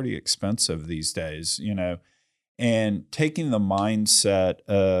 Lithium's pretty expensive these days, and taking the mindset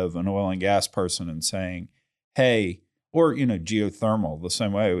of an oil and gas person and saying, hey, or, geothermal, the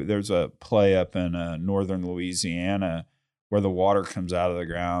same way. There's a play up in northern Louisiana where the water comes out of the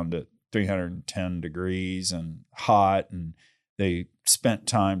ground at 310 degrees and hot, and they spent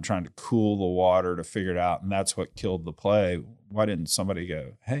time trying to cool the water to figure it out, and that's what killed the play. Why didn't somebody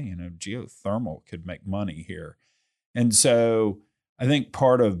go, hey, geothermal could make money here? And so I think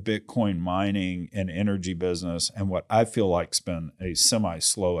part of Bitcoin mining and energy business, and what I feel like has been a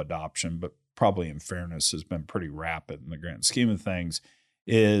semi-slow adoption, but probably in fairness has been pretty rapid in the grand scheme of things,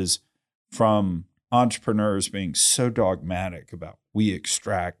 is from entrepreneurs being so dogmatic about we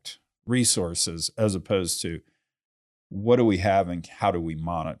extract resources as opposed to what do we have and how do we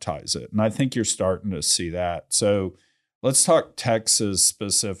monetize it? And I think you're starting to see that. So let's talk Texas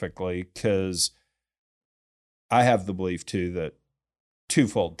specifically, because I have the belief too that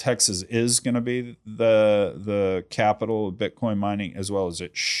twofold. Texas is going to be the capital of Bitcoin mining, as well as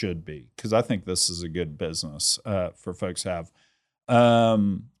it should be, because I think this is a good business for folks to have.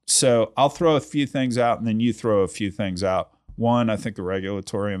 So I'll throw a few things out, and then you throw a few things out. One, I think the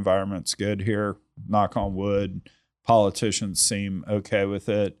regulatory environment's good here. Knock on wood. Politicians seem okay with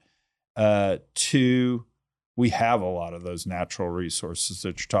it. Two, we have a lot of those natural resources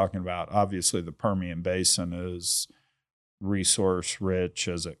that you're talking about. Obviously, the Permian Basin is resource rich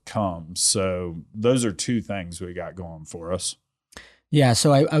as it comes. So those are two things we got going for us. Yeah,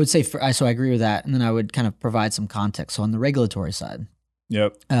 so I would say, so I agree with that. And then I would kind of provide some context. So on the regulatory side,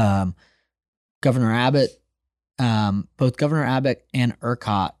 Governor Abbott, both Governor Abbott and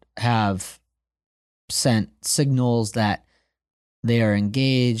ERCOT have sent signals that they are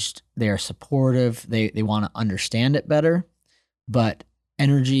engaged, they are supportive, they want to understand it better. But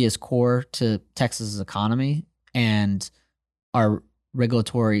energy is core to Texas's economy, and our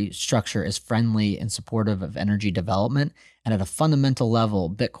regulatory structure is friendly and supportive of energy development. And at a fundamental level,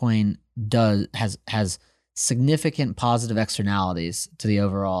 Bitcoin has significant positive externalities to the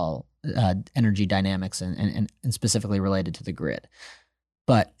overall energy dynamics and specifically related to the grid.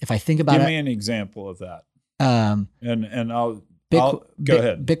 But if I think about Give me an example of that. And I'll go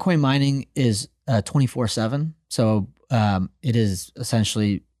ahead. Bitcoin mining is 24/7. So it is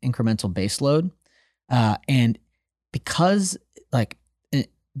essentially incremental base load. And because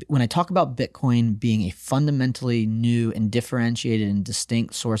when I talk about Bitcoin being a fundamentally new and differentiated and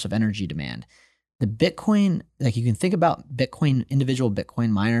distinct source of energy demand, the Bitcoin, you can think about individual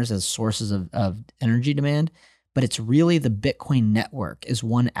Bitcoin miners as sources of energy demand, but it's really the Bitcoin network is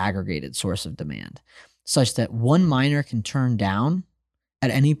one aggregated source of demand, such that one miner can turn down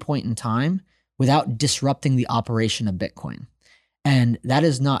at any point in time without disrupting the operation of Bitcoin. And that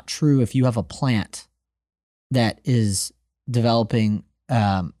is not true if you have a plant that is developing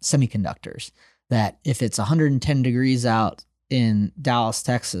semiconductors, that if it's 110 degrees out in Dallas,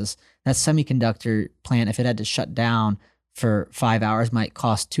 Texas, that semiconductor plant, if it had to shut down for 5 hours, might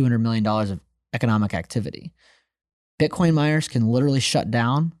cost $200 million of economic activity. Bitcoin miners can literally shut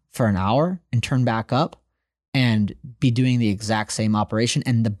down for an hour and turn back up and be doing the exact same operation.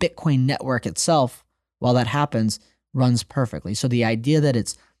 And the Bitcoin network itself, while that happens, runs perfectly. So the idea that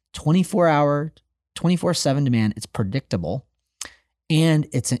it's 24/7 demand, it's predictable, and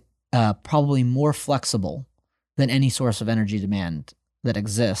it's probably more flexible than any source of energy demand that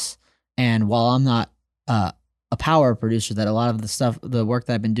exists. And while I'm not a power producer, that a lot of the work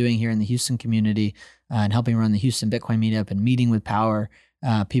that I've been doing here in the Houston community and helping run the Houston Bitcoin meetup and meeting with power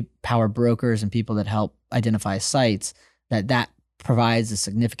brokers and people that help identify sites, that provides a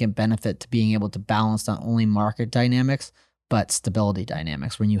significant benefit to being able to balance not only market dynamics, but stability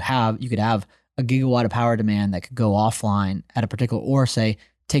dynamics. When you could have a gigawatt of power demand that could go offline at a particular, or say,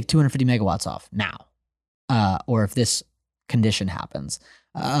 take 250 megawatts off now, or if this condition happens.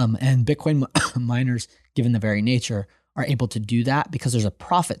 And Bitcoin miners, given the very nature, are able to do that because there's a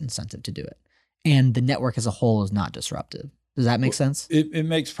profit incentive to do it. And the network as a whole is not disrupted. Does that make sense? It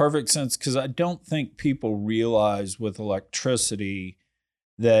makes perfect sense, because I don't think people realize with electricity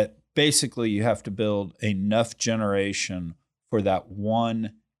that basically you have to build enough generation for that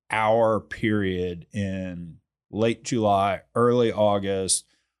 1 hour period in late July, early August,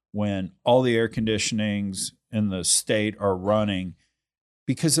 when all the air conditionings in the state are running,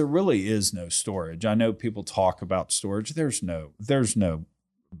 because there really is no storage. I know people talk about storage. There's no,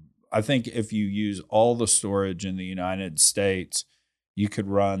 I think if you use all the storage in the United States, you could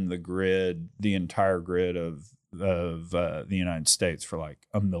run the entire grid of the United States for like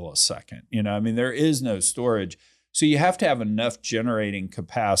a millisecond. There is no storage. So you have to have enough generating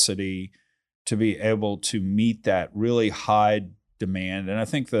capacity to be able to meet that really high demand. And I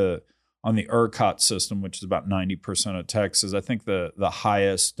think on the ERCOT system, which is about 90% of Texas, I think the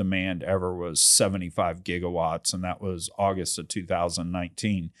highest demand ever was 75 gigawatts, and that was August of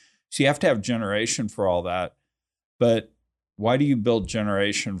 2019. So you have to have generation for all that. But why do you build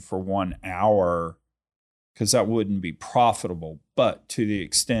generation for 1 hour? Because that wouldn't be profitable. But to the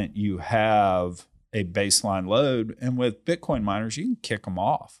extent you have a baseline load, and with Bitcoin miners, you can kick them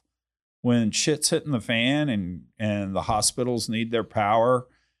off. When shit's hitting the fan and the hospitals need their power,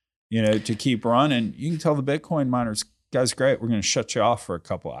 to keep running, you can tell the Bitcoin miners, guys, great, we're going to shut you off for a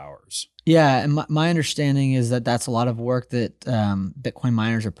couple hours. Yeah, and my understanding is that that's a lot of work that Bitcoin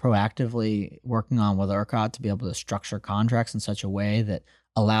miners are proactively working on with ERCOT to be able to structure contracts in such a way that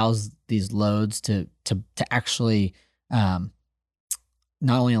allows these loads to actually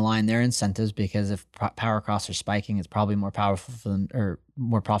not only align their incentives, because if power costs are spiking, it's probably more powerful for them, or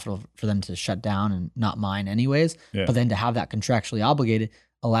more profitable for them to shut down and not mine anyways. Yeah. But then to have that contractually obligated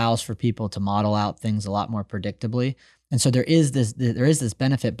allows for people to model out things a lot more predictably. And so there is this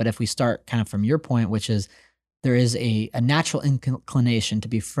benefit. But if we start kind of from your point, which is there is a natural inclination to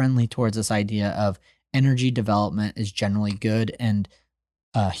be friendly towards this idea of energy development is generally good, and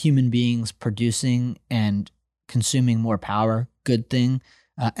human beings producing and consuming more power, good thing.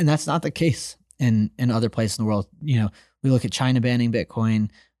 And that's not the case in other places in the world. We look at China banning Bitcoin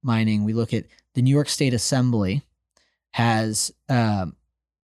mining. We look at the New York State Assembly has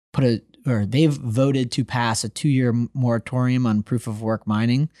they've voted to pass a 2-year moratorium on proof of work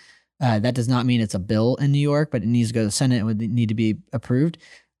mining. That does not mean it's a bill in New York, but it needs to go to the Senate. It would need to be approved.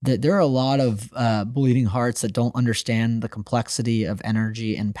 There are a lot of bleeding hearts that don't understand the complexity of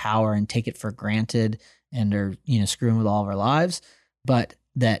energy and power and take it for granted and are screwing with all of our lives. But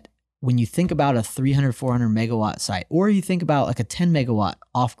that when you think about a 300, 400 megawatt site, or you think about like a 10 megawatt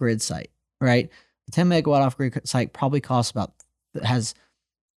off-grid site, right? A 10 megawatt off-grid site probably has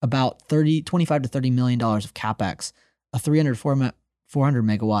about $25 to $30 million of CapEx. A 300, 400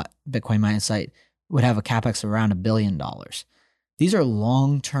 megawatt Bitcoin mining site would have a CapEx of around $1 billion. these are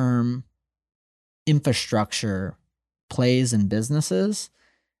long-term infrastructure plays and businesses.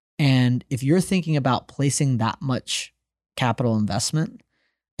 And if you're thinking about placing that much capital investment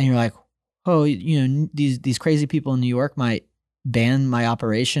and you're like, oh, these crazy people in New York might ban my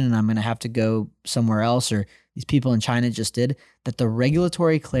operation and I'm going to have to go somewhere else, or these people in China just did, that the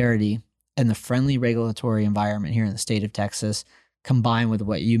regulatory clarity and the friendly regulatory environment here in the state of Texas, combined with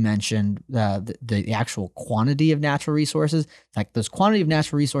what you mentioned, the actual quantity of natural resources, like those quantity of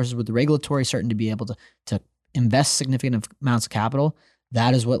natural resources with the regulatory certainty to be able to invest significant amounts of capital,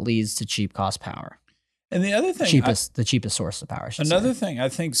 that is what leads to cheap cost power. And the other thing, the cheapest source of power. Another thing I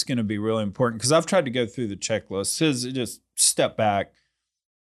think is going to be really important, because I've tried to go through the checklist, is just step back,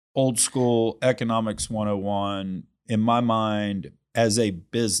 old school economics 101. In my mind, as a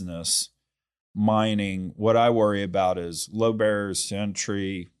business, mining, what I worry about is low barriers to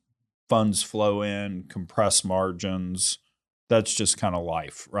entry, funds flow in, compress margins. That's just kind of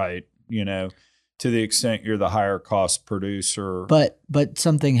life, right? To the extent you're the higher cost producer. But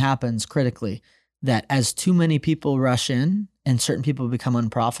something happens critically, that as too many people rush in and certain people become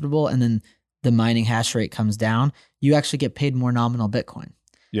unprofitable, and then the mining hash rate comes down, you actually get paid more nominal Bitcoin.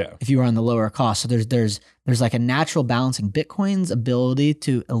 Yeah. If you are on the lower cost. So there's like a natural balancing. Bitcoin's ability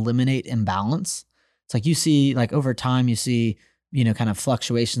to eliminate imbalance. It's like you see, like over time, you see, kind of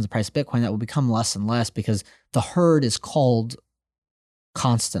fluctuations in the price of Bitcoin that will become less and less because the herd is called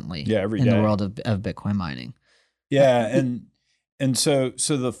constantly every in day. the world of Bitcoin mining. Yeah. And so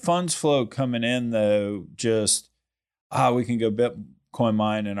the funds flow coming in, though, just, we can go Bitcoin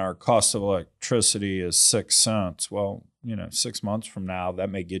mine and our cost of electricity is 6 cents. Well, 6 months from now,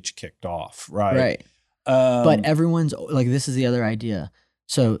 that may get you kicked off, right? Right. But everyone's like, this is the other idea.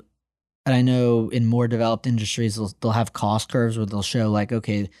 So, and I know in more developed industries, they'll have cost curves where they'll show like,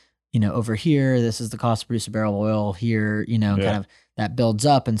 okay, over here, this is the cost to produce a barrel of oil here, kind of that builds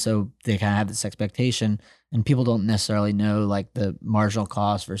up. And so they kind of have this expectation, and people don't necessarily know like the marginal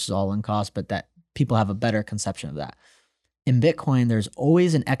cost versus all-in cost, but that people have a better conception of that. In Bitcoin, there's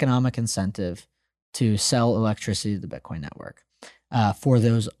always an economic incentive to sell electricity to the Bitcoin network for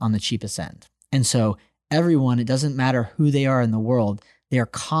those on the cheapest end. And so everyone, it doesn't matter who they are in the world, they are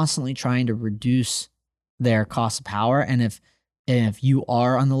constantly trying to reduce their cost of power. And if you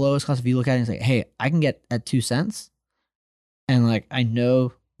are on the lowest cost, if you look at it and say, hey, I can get at 2 cents, and like I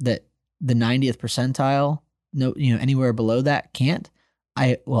know that the 90th percentile, anywhere below that can't,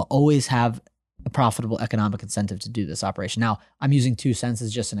 I will always have a profitable economic incentive to do this operation. Now, I'm using 2 cents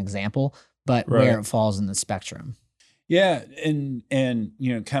as just an example, but where it falls in the spectrum. Yeah. And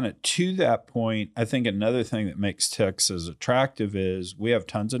kind of to that point, I think another thing that makes Texas attractive is we have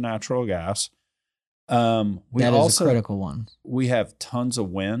tons of natural gas. That is a critical one. We have tons of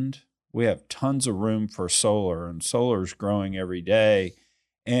wind. We have tons of room for solar, and solar is growing every day.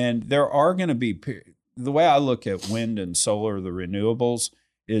 And there are going to be, the way I look at wind and solar, the renewables,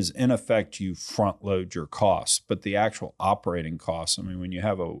 is in effect you front load your costs, but the actual operating costs, I mean, when you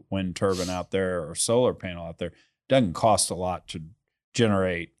have a wind turbine out there or a solar panel out there, it doesn't cost a lot to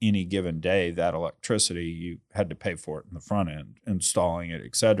generate any given day that electricity. You had to pay for it in the front end, installing it,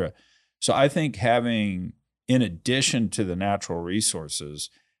 et cetera. So I think having, in addition to the natural resources,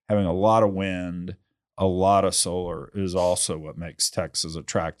 having a lot of wind, a lot of solar is also what makes Texas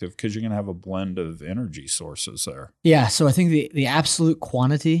attractive, because you're going to have a blend of energy sources there. Yeah. So I think the absolute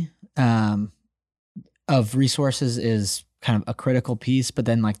quantity of resources is kind of a critical piece, but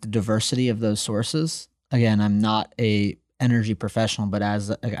then like the diversity of those sources. Again, I'm not a energy professional, but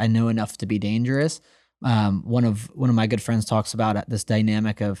as I know enough to be dangerous. One of my good friends talks about this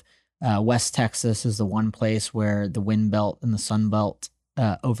dynamic of West Texas is the one place where the wind belt and the sun belt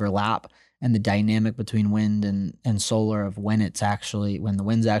overlap, and the dynamic between wind and solar of when the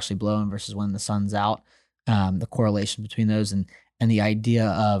wind's actually blowing versus when the sun's out, the correlation between those, and the idea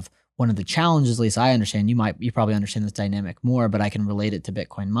of one of the challenges, at least I understand, you probably understand this dynamic more, but I can relate it to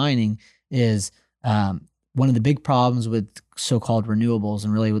Bitcoin mining, is one of the big problems with so-called renewables,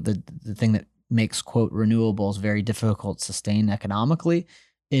 and really with the thing that makes, quote, renewables very difficult to sustain economically,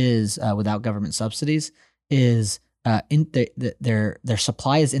 is without government subsidies, is their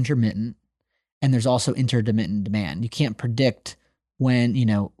supply is intermittent, and there's also intermittent demand. You can't predict when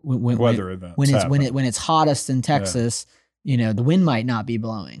weather events when it's hottest in Texas, the wind might not be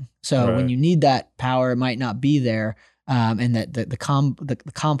blowing. So when you need that power, it might not be there. And that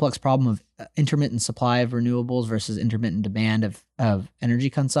the complex problem of intermittent supply of renewables versus intermittent demand of energy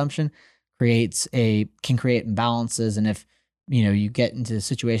consumption can create imbalances. And if you get into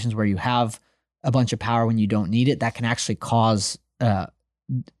situations where you have a bunch of power when you don't need it, that can actually cause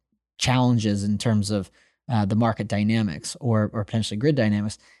challenges in terms of the market dynamics or potentially grid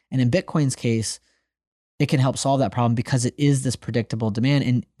dynamics. And in Bitcoin's case, it can help solve that problem because it is this predictable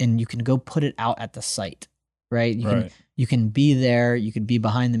demand, and you can go put it out at the site, right? You can be there, you could be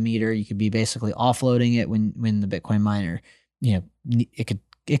behind the meter, you could be basically offloading it when the Bitcoin miner, it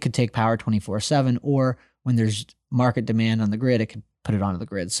could take power 24/7, or when there's market demand on the grid, it could put it onto the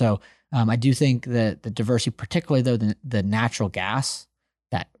grid. So I do think that the diversity, particularly though the natural gas,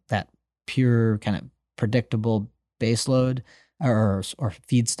 that pure kind of predictable baseload or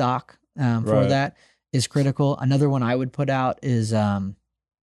feedstock for that is critical. Another one I would put out is I've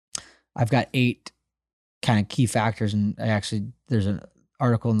got 8 kind of key factors, and there's an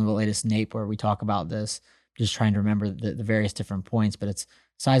article in the latest NAPE where we talk about this. Just trying to remember the various different points, but it's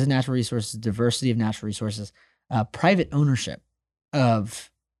size of natural resources, diversity of natural resources, private ownership of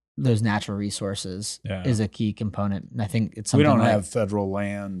those natural resources is a key component. And I think it's something we don't have federal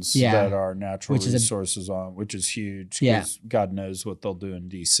lands that are natural resources which is huge because God knows what they'll do in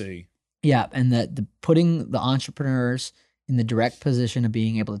DC. Yeah, and the putting the entrepreneurs in the direct position of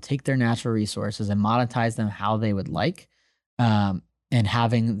being able to take their natural resources and monetize them how they would like, and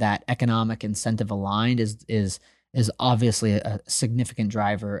having that economic incentive aligned is obviously a significant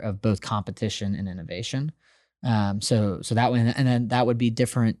driver of both competition and innovation. So that one, and then that would be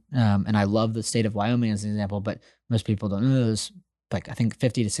different. And I love the state of Wyoming as an example, but most people don't know this. Like I think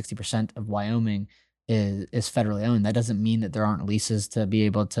 50 to 60% of Wyoming is federally owned. That doesn't mean that there aren't leases to be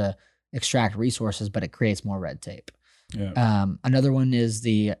able to extract resources, but it creates more red tape. Yeah. Another one is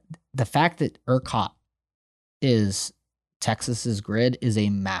the fact that ERCOT is Texas's grid is a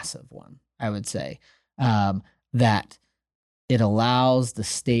massive one, I would say, that it allows the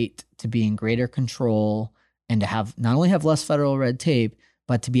state to be in greater control and to have not only have less federal red tape,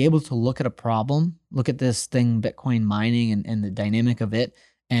 but to be able to look at a problem, look at this thing, Bitcoin mining and the dynamic of it,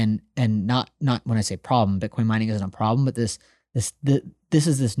 and not when I say problem, Bitcoin mining isn't a problem, but this is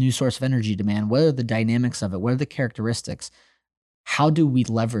this new source of energy demand. What are the dynamics of it? What are the characteristics? How do we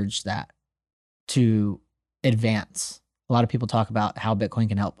leverage that to advance? A lot of people talk about how Bitcoin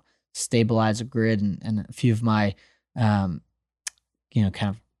can help stabilize a grid, and a few of my, kind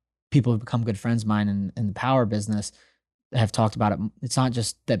of people who've become good friends of mine in the power business have talked about it. It's not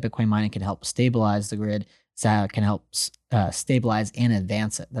just that Bitcoin mining can help stabilize the grid; it's that it can help stabilize and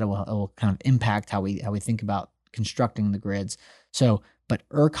advance it. That it will kind of impact how we think about constructing the grids. So, but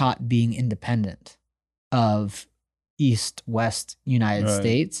ERCOT being independent of East-West United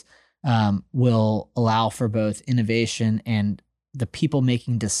States will allow for both innovation and the people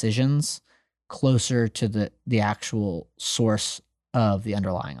making decisions closer to the actual source of the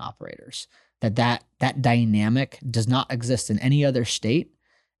underlying operators. That dynamic does not exist in any other state.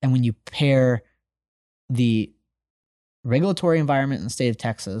 And when you pair the regulatory environment in the state of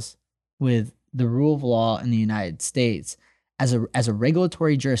Texas with the rule of law in the United States as a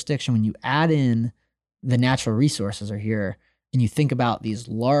regulatory jurisdiction, when you add in the natural resources are here, and you think about these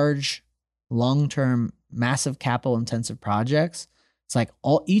large, long-term, massive capital-intensive projects, it's like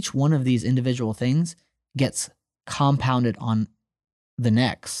each one of these individual things gets compounded on the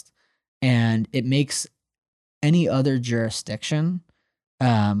next, and it makes any other jurisdiction,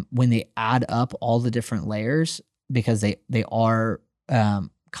 when they add up all the different layers, because they are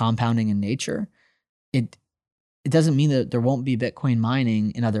compounding in nature, it doesn't mean that there won't be Bitcoin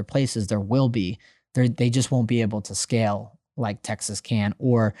mining in other places. There will be. They just won't be able to scale like Texas can,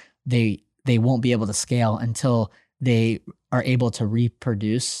 or they won't be able to scale until they are able to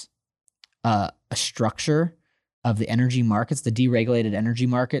reproduce a structure of the energy markets. The deregulated energy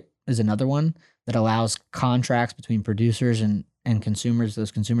market is another one that allows contracts between producers and consumers,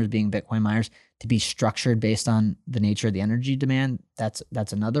 those consumers being Bitcoin miners, to be structured based on the nature of the energy demand.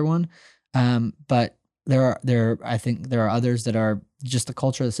 That's another one. But I think there are others that are just the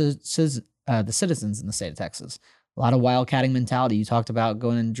culture of the citizens in the state of Texas. A lot of wildcatting mentality. You talked about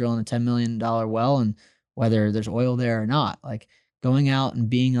going and drilling a $10 million well and whether there's oil there or not. Like going out and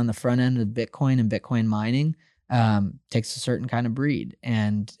being on the front end of Bitcoin and Bitcoin mining takes a certain kind of breed,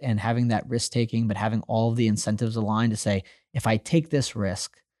 and having that risk taking, but having all of the incentives aligned to say, if I take this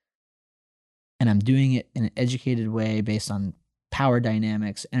risk and I'm doing it in an educated way based on power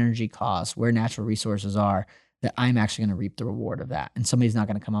dynamics, energy costs, where natural resources are, that I'm actually going to reap the reward of that. And somebody's not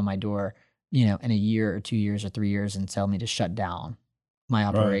going to come on my door, in a year or 2 years or 3 years and tell me to shut down my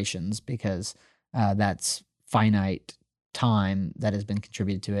operations because that's finite time that has been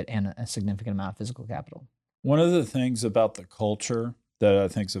contributed to it and a significant amount of physical capital. One of the things about the culture that I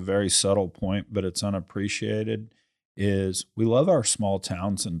think is a very subtle point, but it's unappreciated, is we love our small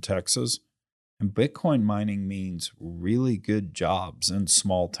towns in Texas, and Bitcoin mining means really good jobs in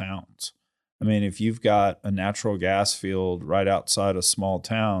small towns. I mean, if you've got a natural gas field right outside a small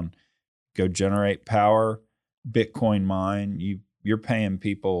town, go generate power, Bitcoin mine, you're paying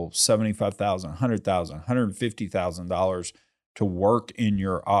people $75,000, $100,000, $150,000 to work in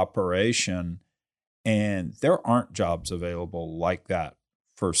your operation. And there aren't jobs available like that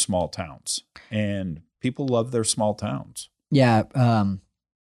for small towns. And people love their small towns. Yeah.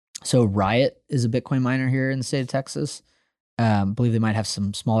 So Riot is a Bitcoin miner here in the state of Texas. I believe they might have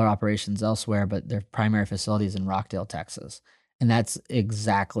some smaller operations elsewhere, but their primary facility is in Rockdale, Texas. And that's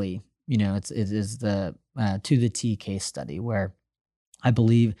exactly, it is the to the T case study where I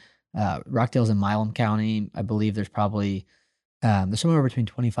believe Rockdale's in Milam County. I believe there's probably there's somewhere between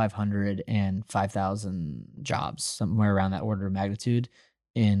 2,500 and 5,000 jobs, somewhere around that order of magnitude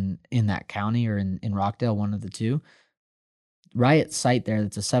in that county or in Rockdale, one of the two. Riot site there,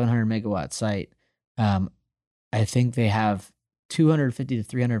 that's a 700 megawatt site. I think they have 250 to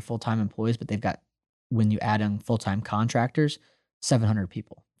 300 full-time employees, but they've got, when you add in full-time contractors, 700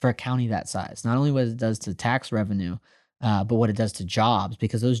 people for a county that size. Not only what it does to tax revenue, but what it does to jobs,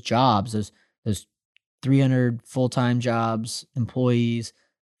 because those jobs, those 300 full-time jobs, employees,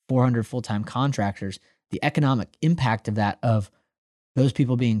 400 full-time contractors, the economic impact of that, of those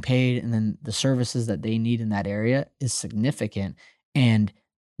people being paid and then the services that they need in that area is significant. And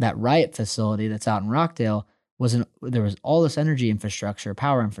that Riot facility that's out in Rockdale there was all this energy infrastructure,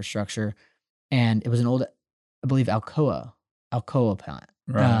 power infrastructure, and it was an old, I believe, Alcoa plant,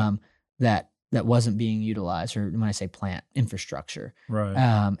 Right. that wasn't being utilized, or when I say plant, infrastructure. Right.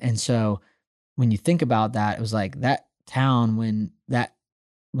 And so when you think about that, it was like that town, when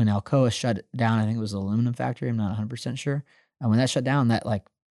Alcoa shut down, I think it was the aluminum factory, I'm not 100% sure. And when that shut down,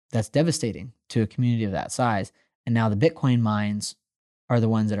 that's devastating to a community of that size. And now the Bitcoin mines are the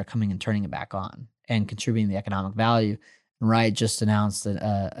ones that are coming and turning it back on and contributing the economic value. And Riot just announced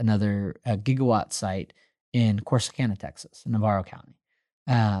that another gigawatt site in Corsicana, Texas, in Navarro County.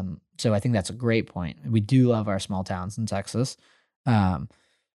 So I think that's a great point. We do love our small towns in Texas. And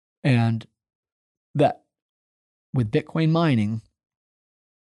that with Bitcoin mining,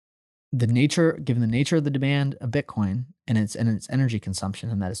 given the nature of the demand of Bitcoin and its energy consumption,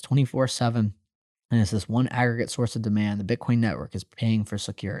 and that is 24/7, and it's this one aggregate source of demand, the Bitcoin network is paying for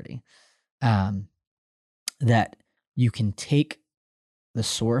security. That you can take the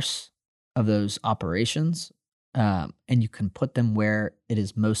source of those operations, and you can put them where it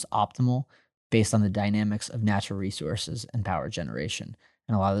is most optimal based on the dynamics of natural resources and power generation.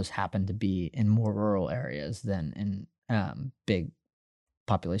 And a lot of those happen to be in more rural areas than in big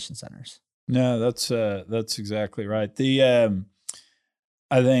population centers. No, that's exactly right.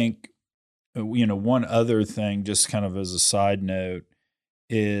 I think, one other thing, just kind of as a side note,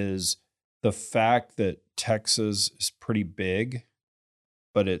 is the fact that Texas is pretty big,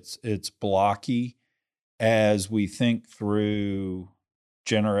 but it's blocky. As we think through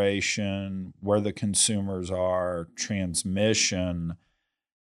generation, where the consumers are, transmission,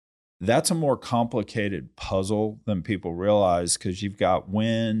 that's a more complicated puzzle than people realize, because you've got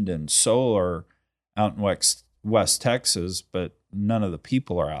wind and solar out in West Texas, but none of the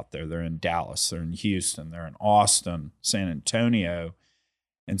people are out there. They're in Dallas, they're in Houston, they're in Austin, San Antonio.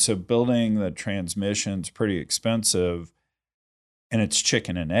 And so building the transmission's pretty expensive, and it's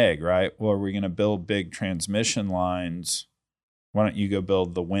chicken and egg, right? Well, are we going to build big transmission lines? Why don't you go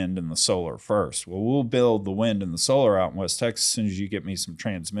build the wind and the solar first? Well, we'll build the wind and the solar out in West Texas as soon as you get me some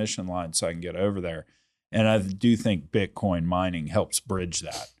transmission lines so I can get over there. And I do think Bitcoin mining helps bridge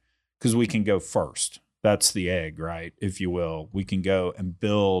that, because we can go first. That's the egg, right? If you will. We can go and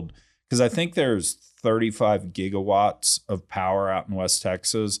build, because I think there's 35 gigawatts of power out in West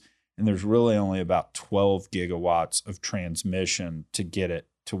Texas, and there's really only about 12 gigawatts of transmission to get it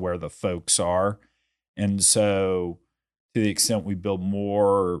to where the folks are. And so to the extent we build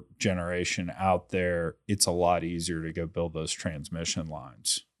more generation out there, it's a lot easier to go build those transmission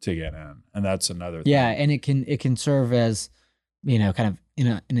lines to get in. And that's another thing. Yeah, and it can serve as, kind of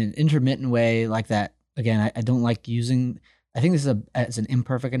in an intermittent way like that. Again, I don't like using, I think this is as an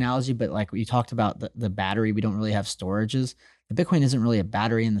imperfect analogy, but like you talked about the battery, we don't really have storages. The Bitcoin isn't really a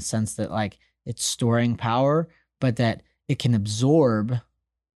battery in the sense that like it's storing power, but that it can absorb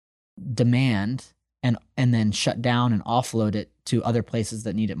demand and then shut down and offload it to other places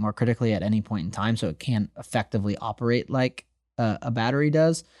that need it more critically at any point in time. So it can effectively operate like a battery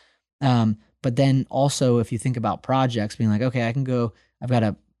does. But then also, if you think about projects being like, okay, I've got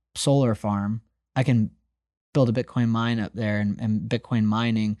a solar farm, I can build a Bitcoin mine up there, and Bitcoin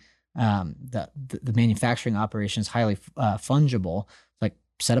mining, the manufacturing operation is highly fungible. Like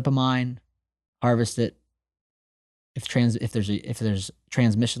set up a mine, harvest it, if there's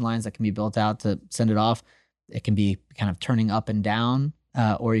transmission lines that can be built out to send it off, it can be kind of turning up and down,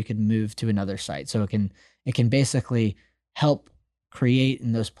 or you can move to another site. So it can basically help create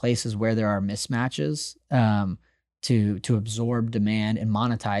in those places where there are mismatches, to absorb demand and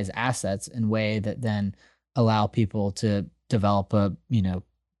monetize assets in a way that then allow people to develop a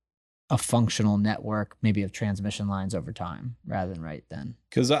functional network, maybe of transmission lines over time rather than right then.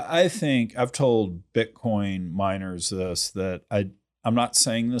 Because I think I've told Bitcoin miners that I'm not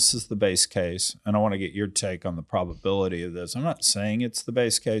saying this is the base case, and I want to get your take on the probability of this. I'm not saying it's the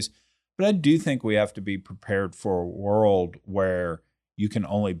base case, but I do think we have to be prepared for a world where you can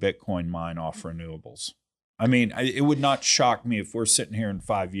only Bitcoin mine off renewables. I mean, it would not shock me if we're sitting here in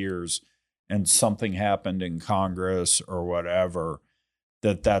 5 years and something happened in Congress or whatever,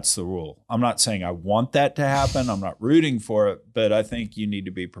 that's the rule. I'm not saying I want that to happen. I'm not rooting for it, but I think you need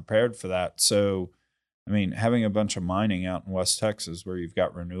to be prepared for that. So, I mean, having a bunch of mining out in West Texas where you've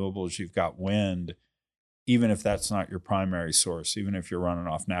got renewables, you've got wind, even if that's not your primary source, even if you're running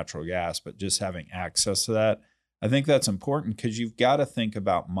off natural gas, but just having access to that, I think that's important because you've got to think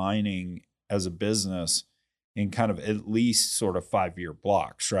about mining as a business in kind of at least sort of 5-year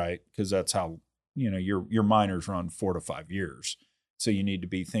blocks, right? Because that's how, your miners run 4 to 5 years. So you need to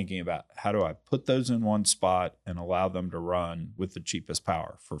be thinking about how do I put those in one spot and allow them to run with the cheapest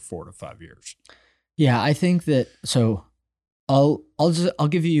power for 4 to 5 years. Yeah, I think that. So I'll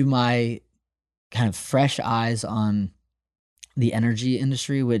give you my kind of fresh eyes on the energy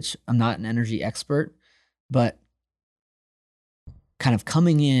industry, which I'm not an energy expert, but kind of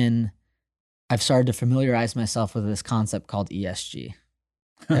coming in, I've started to familiarize myself with this concept called ESG.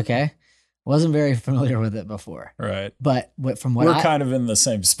 Okay. Wasn't very familiar with it before. Right. But we're kind of in the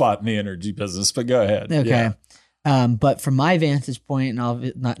same spot in the energy business, but go ahead. Okay. Yeah. But from my vantage point, and I'll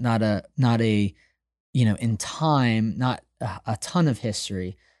not a in time, not a ton of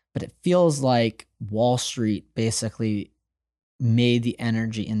history, but it feels like Wall Street basically made the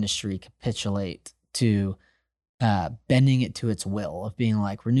energy industry capitulate to bending it to its will of being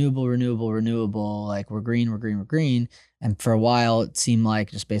like renewable, like we're green. And for a while, it seemed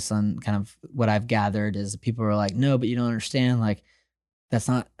like, just based on kind of what I've gathered, is people were like, no, but you don't understand. Like, that's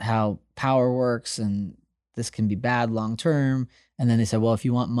not how power works. And this can be bad long term. And then they said, well, if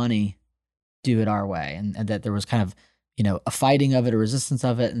you want money, do it our way. And that there was kind of, a fighting of it, a resistance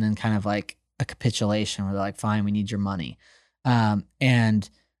of it, and then kind of like a capitulation where they're like, fine, we need your money. And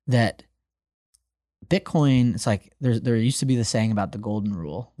that Bitcoin, it's like there used to be the saying about the golden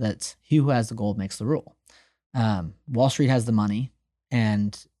rule, that he who has the gold makes the rule. Wall Street has the money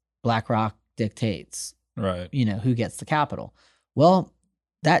and BlackRock dictates, right? Who gets the capital. Well,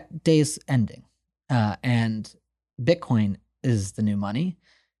 that day's ending. And Bitcoin is the new money,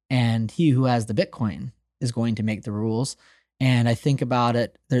 and he who has the Bitcoin is going to make the rules. And I think about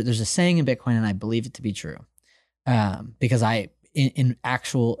it, there's a saying in Bitcoin, and I believe it to be true. Because in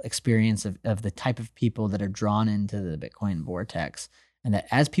actual experience of the type of people that are drawn into the Bitcoin vortex, and that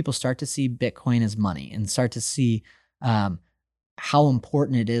as people start to see Bitcoin as money and start to see how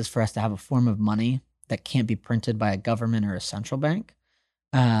important it is for us to have a form of money that can't be printed by a government or a central bank,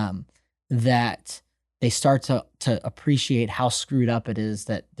 that they start to appreciate how screwed up it is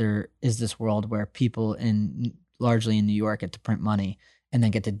that there is this world where people largely in New York get to print money and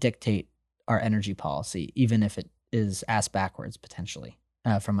then get to dictate our energy policy, even if it is ass backwards potentially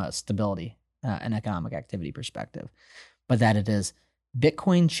from a stability and economic activity perspective. But that it is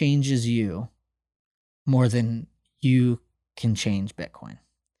Bitcoin changes you more than you can change Bitcoin.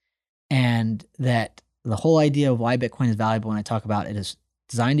 And that the whole idea of why Bitcoin is valuable, when I talk about it, is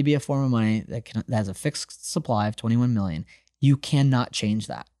designed to be a form of money that has a fixed supply of 21 million. You cannot change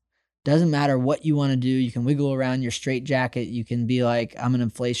that. Doesn't matter what you want to do. You can wiggle around your straitjacket. You can be like, I'm an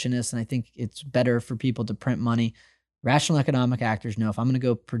inflationist and I think it's better for people to print money. Rational economic actors know if I'm going to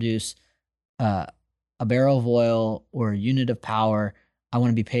go produce a barrel of oil or a unit of power, I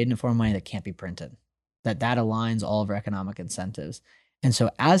want to be paid in a form of money that can't be printed. That aligns all of our economic incentives. And so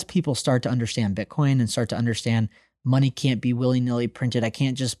as people start to understand Bitcoin and start to understand money can't be willy-nilly printed, I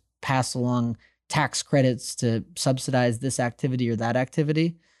can't just pass along tax credits to subsidize this activity or that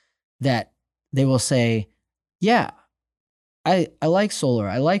activity, that they will say, yeah, I like solar,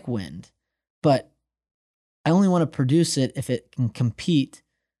 I like wind, but I only want to produce it if it can compete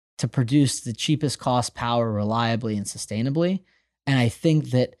to produce the cheapest cost power reliably and sustainably. And I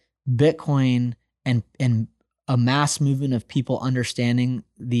think that Bitcoin and a mass movement of people understanding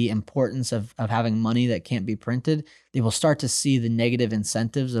the importance of having money that can't be printed, they will start to see the negative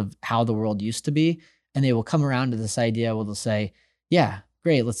incentives of how the world used to be. And they will come around to this idea where they'll say, yeah,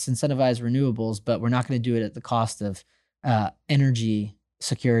 great, let's incentivize renewables, but we're not going to do it at the cost of energy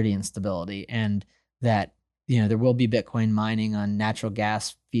security and stability. And that, there will be Bitcoin mining on natural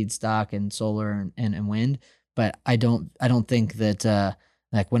gas feedstock and solar and wind. But I don't think that,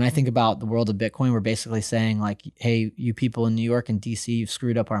 like when I think about the world of Bitcoin, we're basically saying like, hey, you people in New York and DC, you've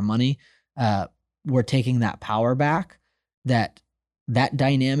screwed up our money. We're taking that power back. That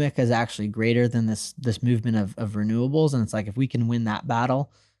dynamic is actually greater than this movement of renewables. And it's like, if we can win that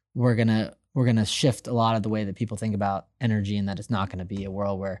battle, we're gonna shift a lot of the way that people think about energy, and that it's not going to be a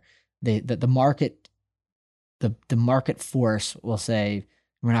world where the market force will say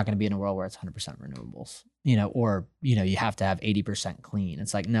we're not going to be in a world where it's 100% renewables, or you have to have 80% clean.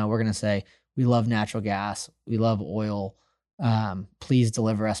 It's like, no, we're going to say we love natural gas, we love oil. Please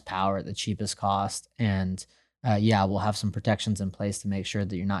deliver us power at the cheapest cost, and we'll have some protections in place to make sure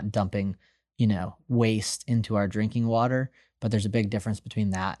that you're not dumping, waste into our drinking water. But there's a big difference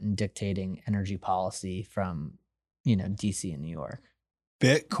between that and dictating energy policy from, DC and New York.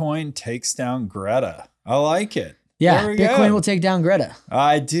 Bitcoin takes down Greta. I like it. Yeah, Bitcoin will take down Greta.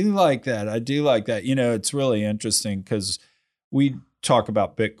 I do like that. It's really interesting because we talk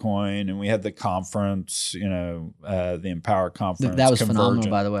about Bitcoin, and we had the conference, the Empower conference. That was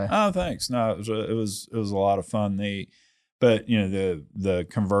phenomenal, by the way. Oh, thanks. No, it was a lot of fun. The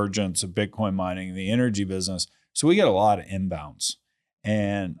convergence of Bitcoin mining, the energy business. So we get a lot of inbounds,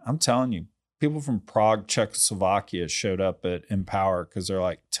 and I'm telling you, people from Prague, Czechoslovakia showed up at Empower because they're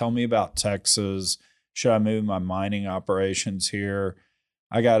like, tell me about Texas. Should I move my mining operations here?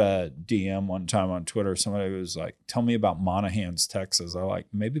 I got a DM one time on Twitter. Somebody was like, tell me about Monahans, Texas. I'm like,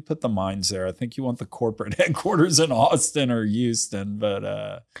 maybe put the mines there. I think you want the corporate headquarters in Austin or Houston.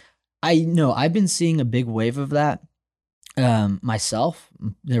 But I know I've been seeing a big wave of that myself.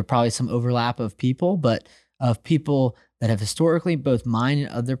 There are probably some overlap of people, but of people that have historically both mined in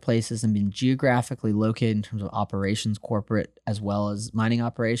other places and been geographically located in terms of operations, corporate, as well as mining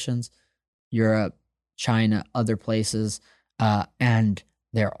operations, Europe, China, other places. And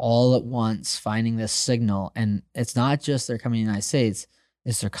they're all at once finding this signal. And it's not just they're coming to the United States,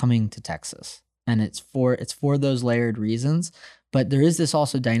 it's they're coming to Texas. And it's for those layered reasons. But there is this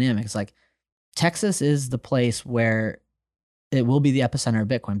also dynamic. It's like Texas is the place where it will be the epicenter of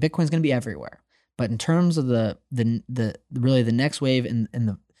Bitcoin. Bitcoin's going to be everywhere. But in terms of the really the next wave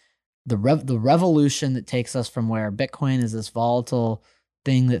in the revolution that takes us from where Bitcoin is this volatile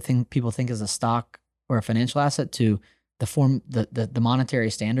thing that people think is a stock or a financial asset to the monetary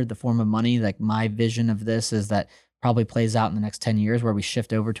standard, the form of money. Like my vision of this is that probably plays out in the next 10 years where we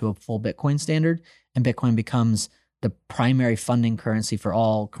shift over to a full Bitcoin standard, and Bitcoin becomes the primary funding currency for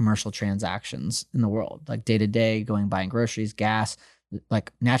all commercial transactions in the world, like day to day, buying groceries, gas.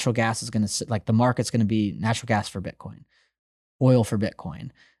 Like natural gas is going to, like the market's going to be natural gas for Bitcoin, oil for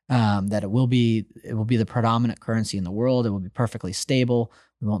Bitcoin. That it will be the predominant currency in the world. It will be perfectly stable.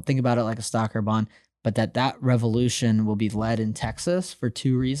 We won't think about it like a stock or bond, but that revolution will be led in Texas for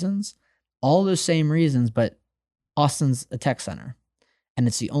two reasons. All those same reasons, but Austin's a tech center, and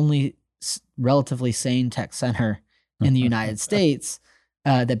it's the only relatively sane tech center in the United States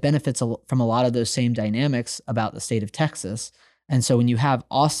that benefits from a lot of those same dynamics about the state of Texas. And so when you have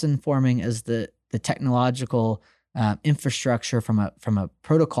Austin forming as the technological infrastructure from a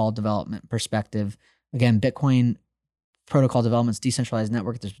protocol development perspective, again, Bitcoin protocol development's decentralized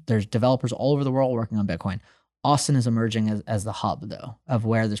network. There's developers all over the world working on Bitcoin. Austin is emerging as the hub, though, of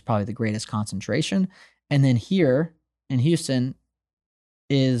where there's probably the greatest concentration. And then here in Houston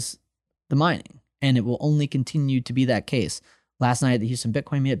is the mining, and it will only continue to be that case. Last night at the Houston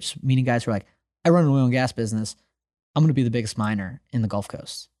Bitcoin meetup, just meeting guys who are like, I run an oil and gas business. I'm going to be the biggest miner in the Gulf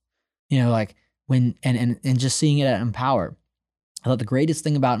Coast. Like when, and just seeing it at Empower, I thought the greatest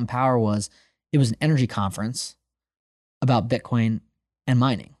thing about Empower was it was an energy conference about Bitcoin and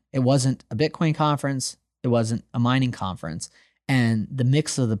mining. It wasn't a Bitcoin conference. It wasn't a mining conference. And the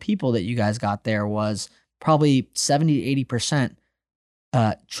mix of the people that you guys got there was probably 70 to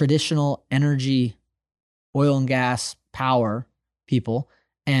 80% traditional energy, oil and gas, power people,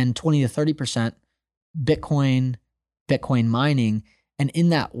 and 20 to 30% Bitcoin mining. And in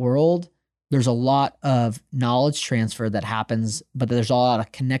that world, there's a lot of knowledge transfer that happens, but there's a lot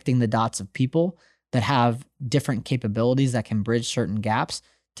of connecting the dots of people that have different capabilities that can bridge certain gaps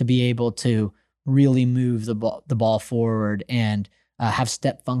to be able to really move the ball forward and have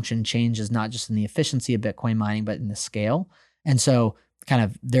step function changes, not just in the efficiency of Bitcoin mining, but in the scale. And so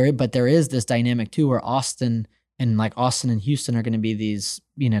there is this dynamic too, where Austin and Houston are going to be these,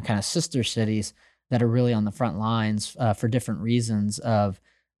 kind of sister cities that are really on the front lines for different reasons of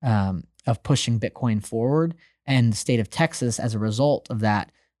pushing Bitcoin forward. And the state of Texas, as a result of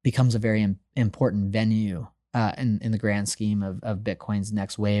that, becomes a very important venue in the grand scheme of Bitcoin's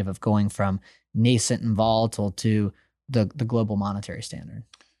next wave of going from nascent and volatile to the global monetary standard.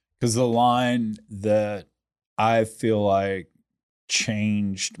 Because the line that I feel like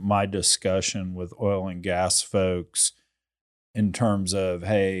changed my discussion with oil and gas folks in terms of,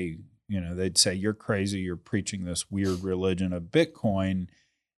 hey, they'd say, you're crazy, you're preaching this weird religion of Bitcoin.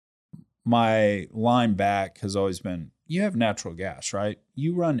 My line back has always been, you have natural gas, right?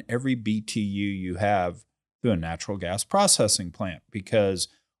 You run every BTU you have through a natural gas processing plant, because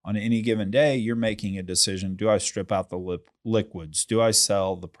on any given day, you're making a decision. Do I strip out the liquids? Do I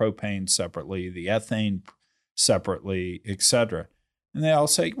sell the propane separately, the ethane separately, et cetera? And they all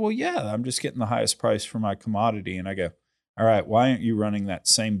say, well, yeah, I'm just getting the highest price for my commodity. And I go, all right, why aren't you running that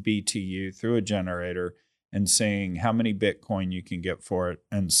same BTU through a generator and seeing how many Bitcoin you can get for it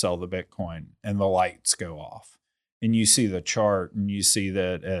and sell the Bitcoin, and the lights go off? And you see the chart and you see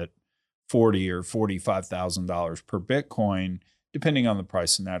that at $40,000 or $45,000 per Bitcoin, depending on the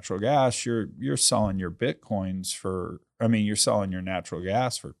price of natural gas, you're selling your Bitcoins you're selling your natural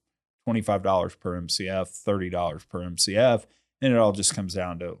gas for $25 per MCF, $30 per MCF. And it all just comes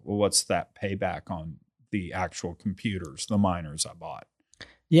down to, well, what's that payback on the actual computers, the miners I bought?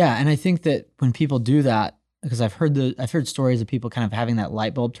 Yeah, and I think that when people do that, because I've heard stories of people kind of having that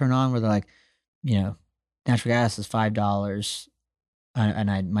light bulb turn on where they're like, natural gas is $5,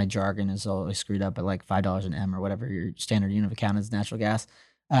 and my jargon is always screwed up, but like $5 an M or whatever your standard unit of account is natural gas,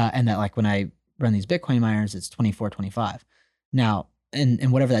 and that like when I run these Bitcoin miners, it's 24, 25. Now,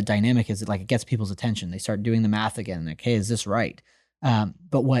 and whatever that dynamic is, it gets people's attention. They start doing the math again. Like, hey, is this right?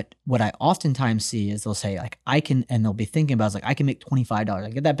 But what I oftentimes see is they'll say like, and they'll be thinking about is like, I can make $25. I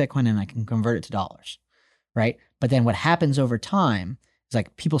get that Bitcoin and I can convert it to dollars, right? But then what happens over time is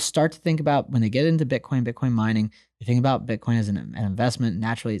like people start to think about, when they get into Bitcoin mining, they think about Bitcoin as an investment.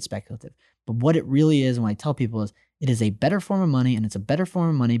 Naturally, it's speculative. But what it really is, and what I tell people is, it is a better form of money, and it's a better form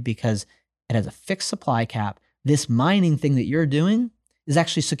of money because it has a fixed supply cap. This mining thing that you're doing is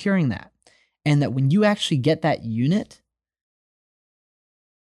actually securing that. And that when you actually get that unit,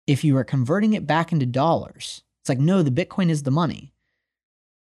 if you are converting it back into dollars, it's like, no, the Bitcoin is the money.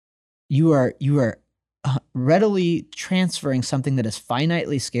 You are readily transferring something that is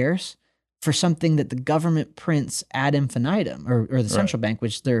finitely scarce for something that the government prints ad infinitum, or the central bank,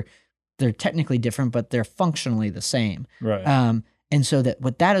 which they're technically different, but they're functionally the same. Right. And so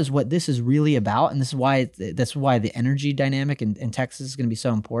what this is really about, and that's why the energy dynamic in Texas is going to be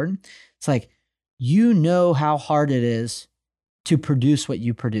so important. It's like, how hard it is to produce what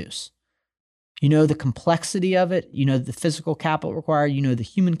you produce. The complexity of it, the physical capital required, the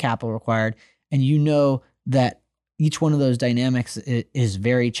human capital required, and that each one of those dynamics is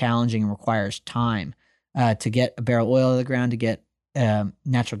very challenging and requires time to get a barrel of oil out of the ground, to get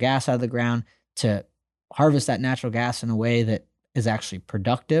natural gas out of the ground, to harvest that natural gas in a way that is actually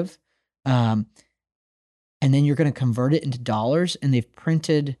productive. And then you're going to convert it into dollars, and they've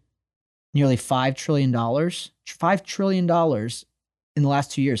printed nearly $5 trillion in the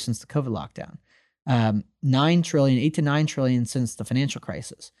last 2 years since the COVID lockdown. 8 to 9 trillion since the financial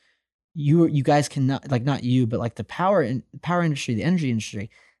crisis. You guys cannot, like, not you, but like the power industry, the energy industry,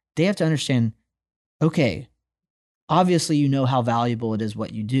 they have to understand, okay, obviously how valuable it is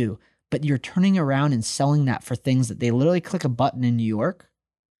what you do, but you're turning around and selling that for things that they literally click a button in New York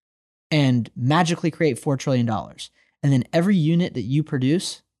and magically create $4 trillion. And then every unit that you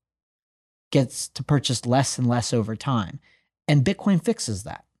produce gets to purchase less and less over time. And Bitcoin fixes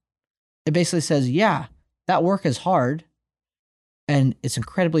that. It basically says, yeah, that work is hard and it's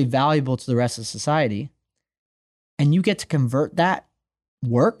incredibly valuable to the rest of society. And you get to convert that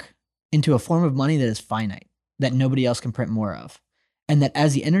work into a form of money that is finite, that nobody else can print more of. And that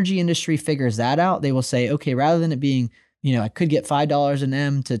as the energy industry figures that out, they will say, okay, rather than it being, I could get $5 an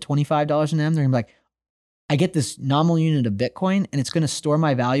M to $25 an M, they're gonna be like, I get this nominal unit of Bitcoin and it's going to store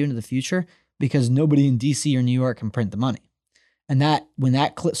my value into the future because nobody in DC or New York can print the money. And that when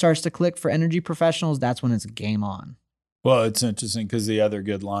that starts to click for energy professionals, that's when it's game on. Well, it's interesting because the other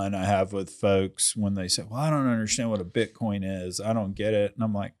good line I have with folks when they say, well, I don't understand what a Bitcoin is, I don't get it. And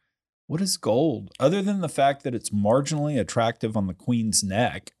I'm like, what is gold? Other than the fact that it's marginally attractive on the queen's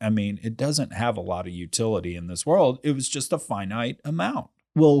neck, it doesn't have a lot of utility in this world. It was just a finite amount.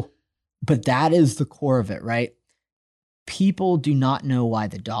 Well, but that is the core of it, right? People do not know why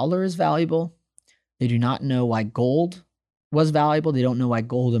the dollar is valuable. They do not know why gold was valuable. They don't know why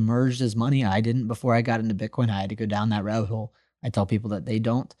gold emerged as money. I didn't before I got into Bitcoin. I had to go down that rabbit hole. I tell people that they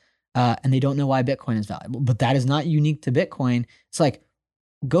don't. And they don't know why Bitcoin is valuable. But that is not unique to Bitcoin. It's like,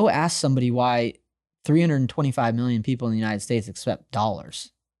 go ask somebody why 325 million people in the United States accept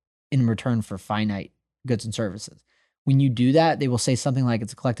dollars in return for finite goods and services. When you do that, they will say something like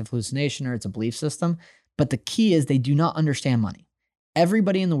it's a collective hallucination or it's a belief system. But the key is they do not understand money.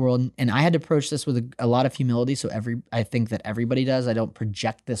 Everybody in the world, and I had to approach this with a lot of humility. So I think that everybody does. I don't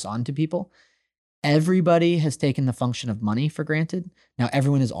project this onto people. Everybody has taken the function of money for granted. Now,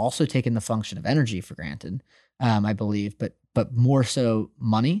 everyone has also taken the function of energy for granted, I believe, but more so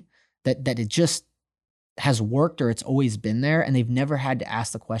money, that it just has worked or it's always been there, and they've never had to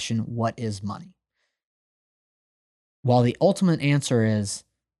ask the question, what is money? While the ultimate answer is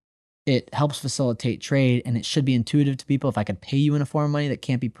it helps facilitate trade and it should be intuitive to people. If I could pay you in a form of money that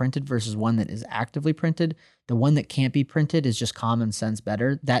can't be printed versus one that is actively printed, the one that can't be printed is just common sense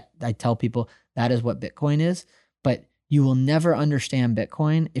better. That I tell people that is what Bitcoin is, but you will never understand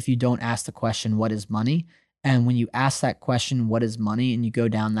Bitcoin if you don't ask the question, what is money? And when you ask that question, what is money? And you go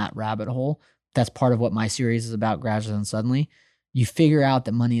down that rabbit hole, that's part of what my series is about, Gradually and Suddenly. You figure out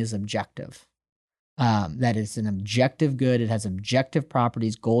that money is objective. That it's an objective good. It has objective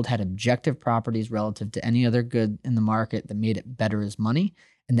properties. Gold had objective properties relative to any other good in the market that made it better as money,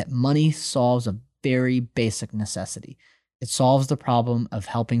 and that money solves a very basic necessity. It solves the problem of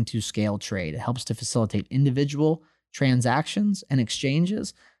helping to scale trade. It helps to facilitate individual transactions and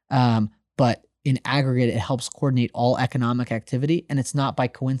exchanges, but in aggregate, it helps coordinate all economic activity, and it's not by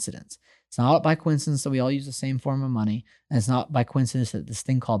coincidence. It's not by coincidence that we all use the same form of money, and it's not by coincidence that this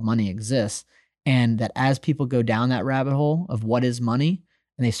thing called money exists. And that as people go down that rabbit hole of what is money,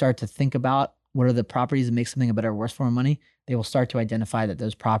 and they start to think about what are the properties that make something a better or worse form of money, they will start to identify that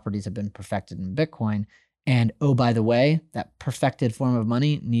those properties have been perfected in Bitcoin. And oh, by the way, that perfected form of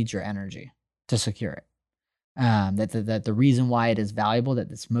money needs your energy to secure it. That the reason why it is valuable, that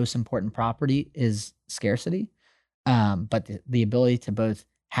its most important property is scarcity, but the ability to both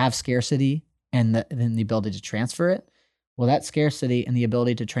have scarcity and then the ability to transfer it. Well, that scarcity and the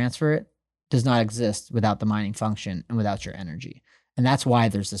ability to transfer it does not exist without the mining function and without your energy. And that's why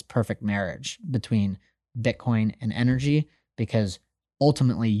there's this perfect marriage between Bitcoin and energy, because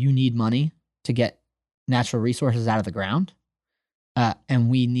ultimately you need money to get natural resources out of the ground. And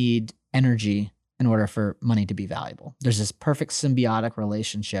we need energy in order for money to be valuable. There's this perfect symbiotic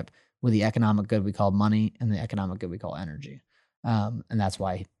relationship with the economic good we call money and the economic good we call energy. And that's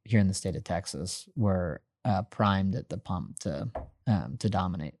why here in the state of Texas, we're primed at the pump to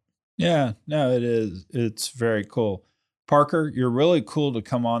dominate. Yeah, no, it is. It's very cool. Parker, you're really cool to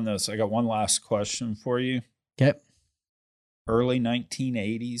come on this. I got one last question for you. Okay. Early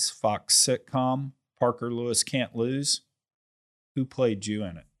 1980s Fox sitcom, Parker Lewis Can't Lose. Who played you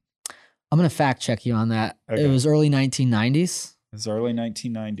in it? I'm going to fact check you on that. Okay. It was early 1990s. It's early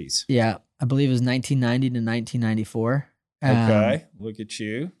 1990s. Yeah. I believe it was 1990 to 1994. Okay. Look at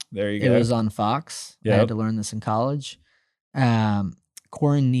you. There you go. It was on Fox. Yep. I had to learn this in college.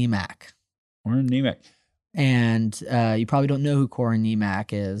 Corin Niemak. Corin Niemak. And you probably don't know who Corin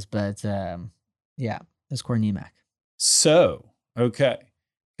Niemak is, but yeah, it's Corin Niemak. So, okay.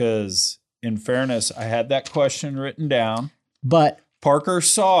 Because in fairness, I had that question written down. But Parker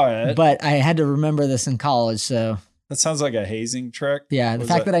saw it. But I had to remember this in college, so. That sounds like a hazing trick. Yeah, the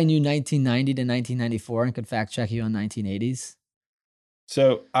fact that I knew 1990 to 1994 and could fact check you on 1980s.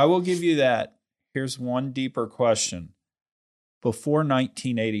 So I will give you that. Here's one deeper question. Before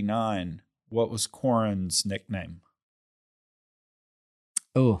 1989, what was Corin's nickname?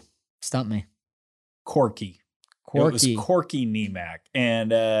 Oh, stump me. Corky. Corky. It was Corky Niemak.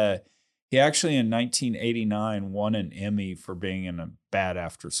 And he actually in 1989 won an Emmy for being in a Bad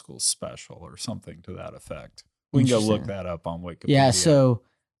After School special or something to that effect. We can go look that up on Wikipedia. Yeah, so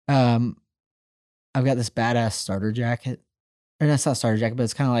I've got this badass starter jacket. Or that's not starter jacket, but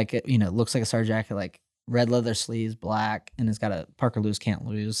it's kind of like, it looks like a starter jacket, like red leather sleeves, black, and it's got a Parker Lewis Can't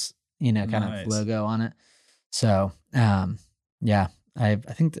Lose, kind of logo on it. So, yeah, I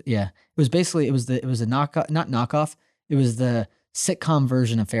think that, yeah, it was a knockoff, not knockoff. It was the sitcom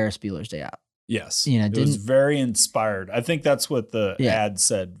version of Ferris Bueller's Day Out. Yes. It was very inspired. I think that's what the ad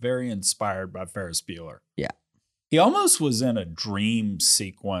said. Very inspired by Ferris Bueller. Yeah. He almost was in a dream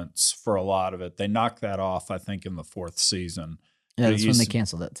sequence for a lot of it. They knocked that off, I think, in the 4th season. Yeah, that's when they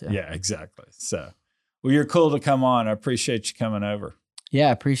canceled it too. Yeah, exactly. So, well, you're cool to come on. I appreciate you coming over. Yeah,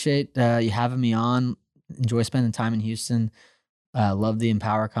 I appreciate you having me on. Enjoy spending time in Houston. Love the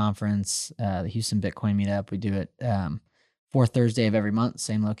Empower Conference, the Houston Bitcoin Meetup. We do it 4th Thursday of every month,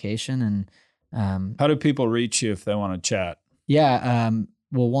 same location. And how do people reach you if they want to chat? Yeah,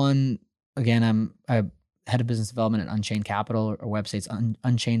 well, one, again, I'm head of business development at Unchained Capital. Our website's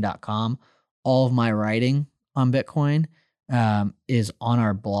unchained.com. All of my writing on Bitcoin is on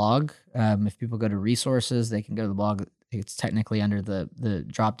our blog. If people go to resources, they can go to the blog. It's technically under the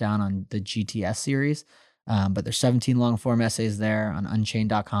drop down on the GTS series. But there's 17 long form essays there on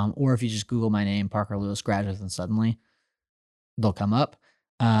unchained.com. Or if you just Google my name, Parker Lewis Graduates, and suddenly they'll come up.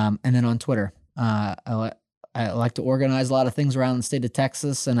 And then on Twitter, I like to organize a lot of things around the state of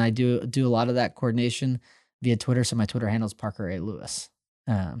Texas, and I do a lot of that coordination via Twitter. So my Twitter handle is Parker A. Lewis.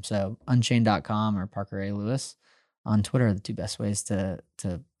 So unchained.com or Parker A. Lewis on Twitter are the two best ways to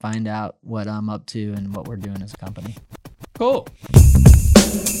find out what I'm up to and what we're doing as a company. Cool.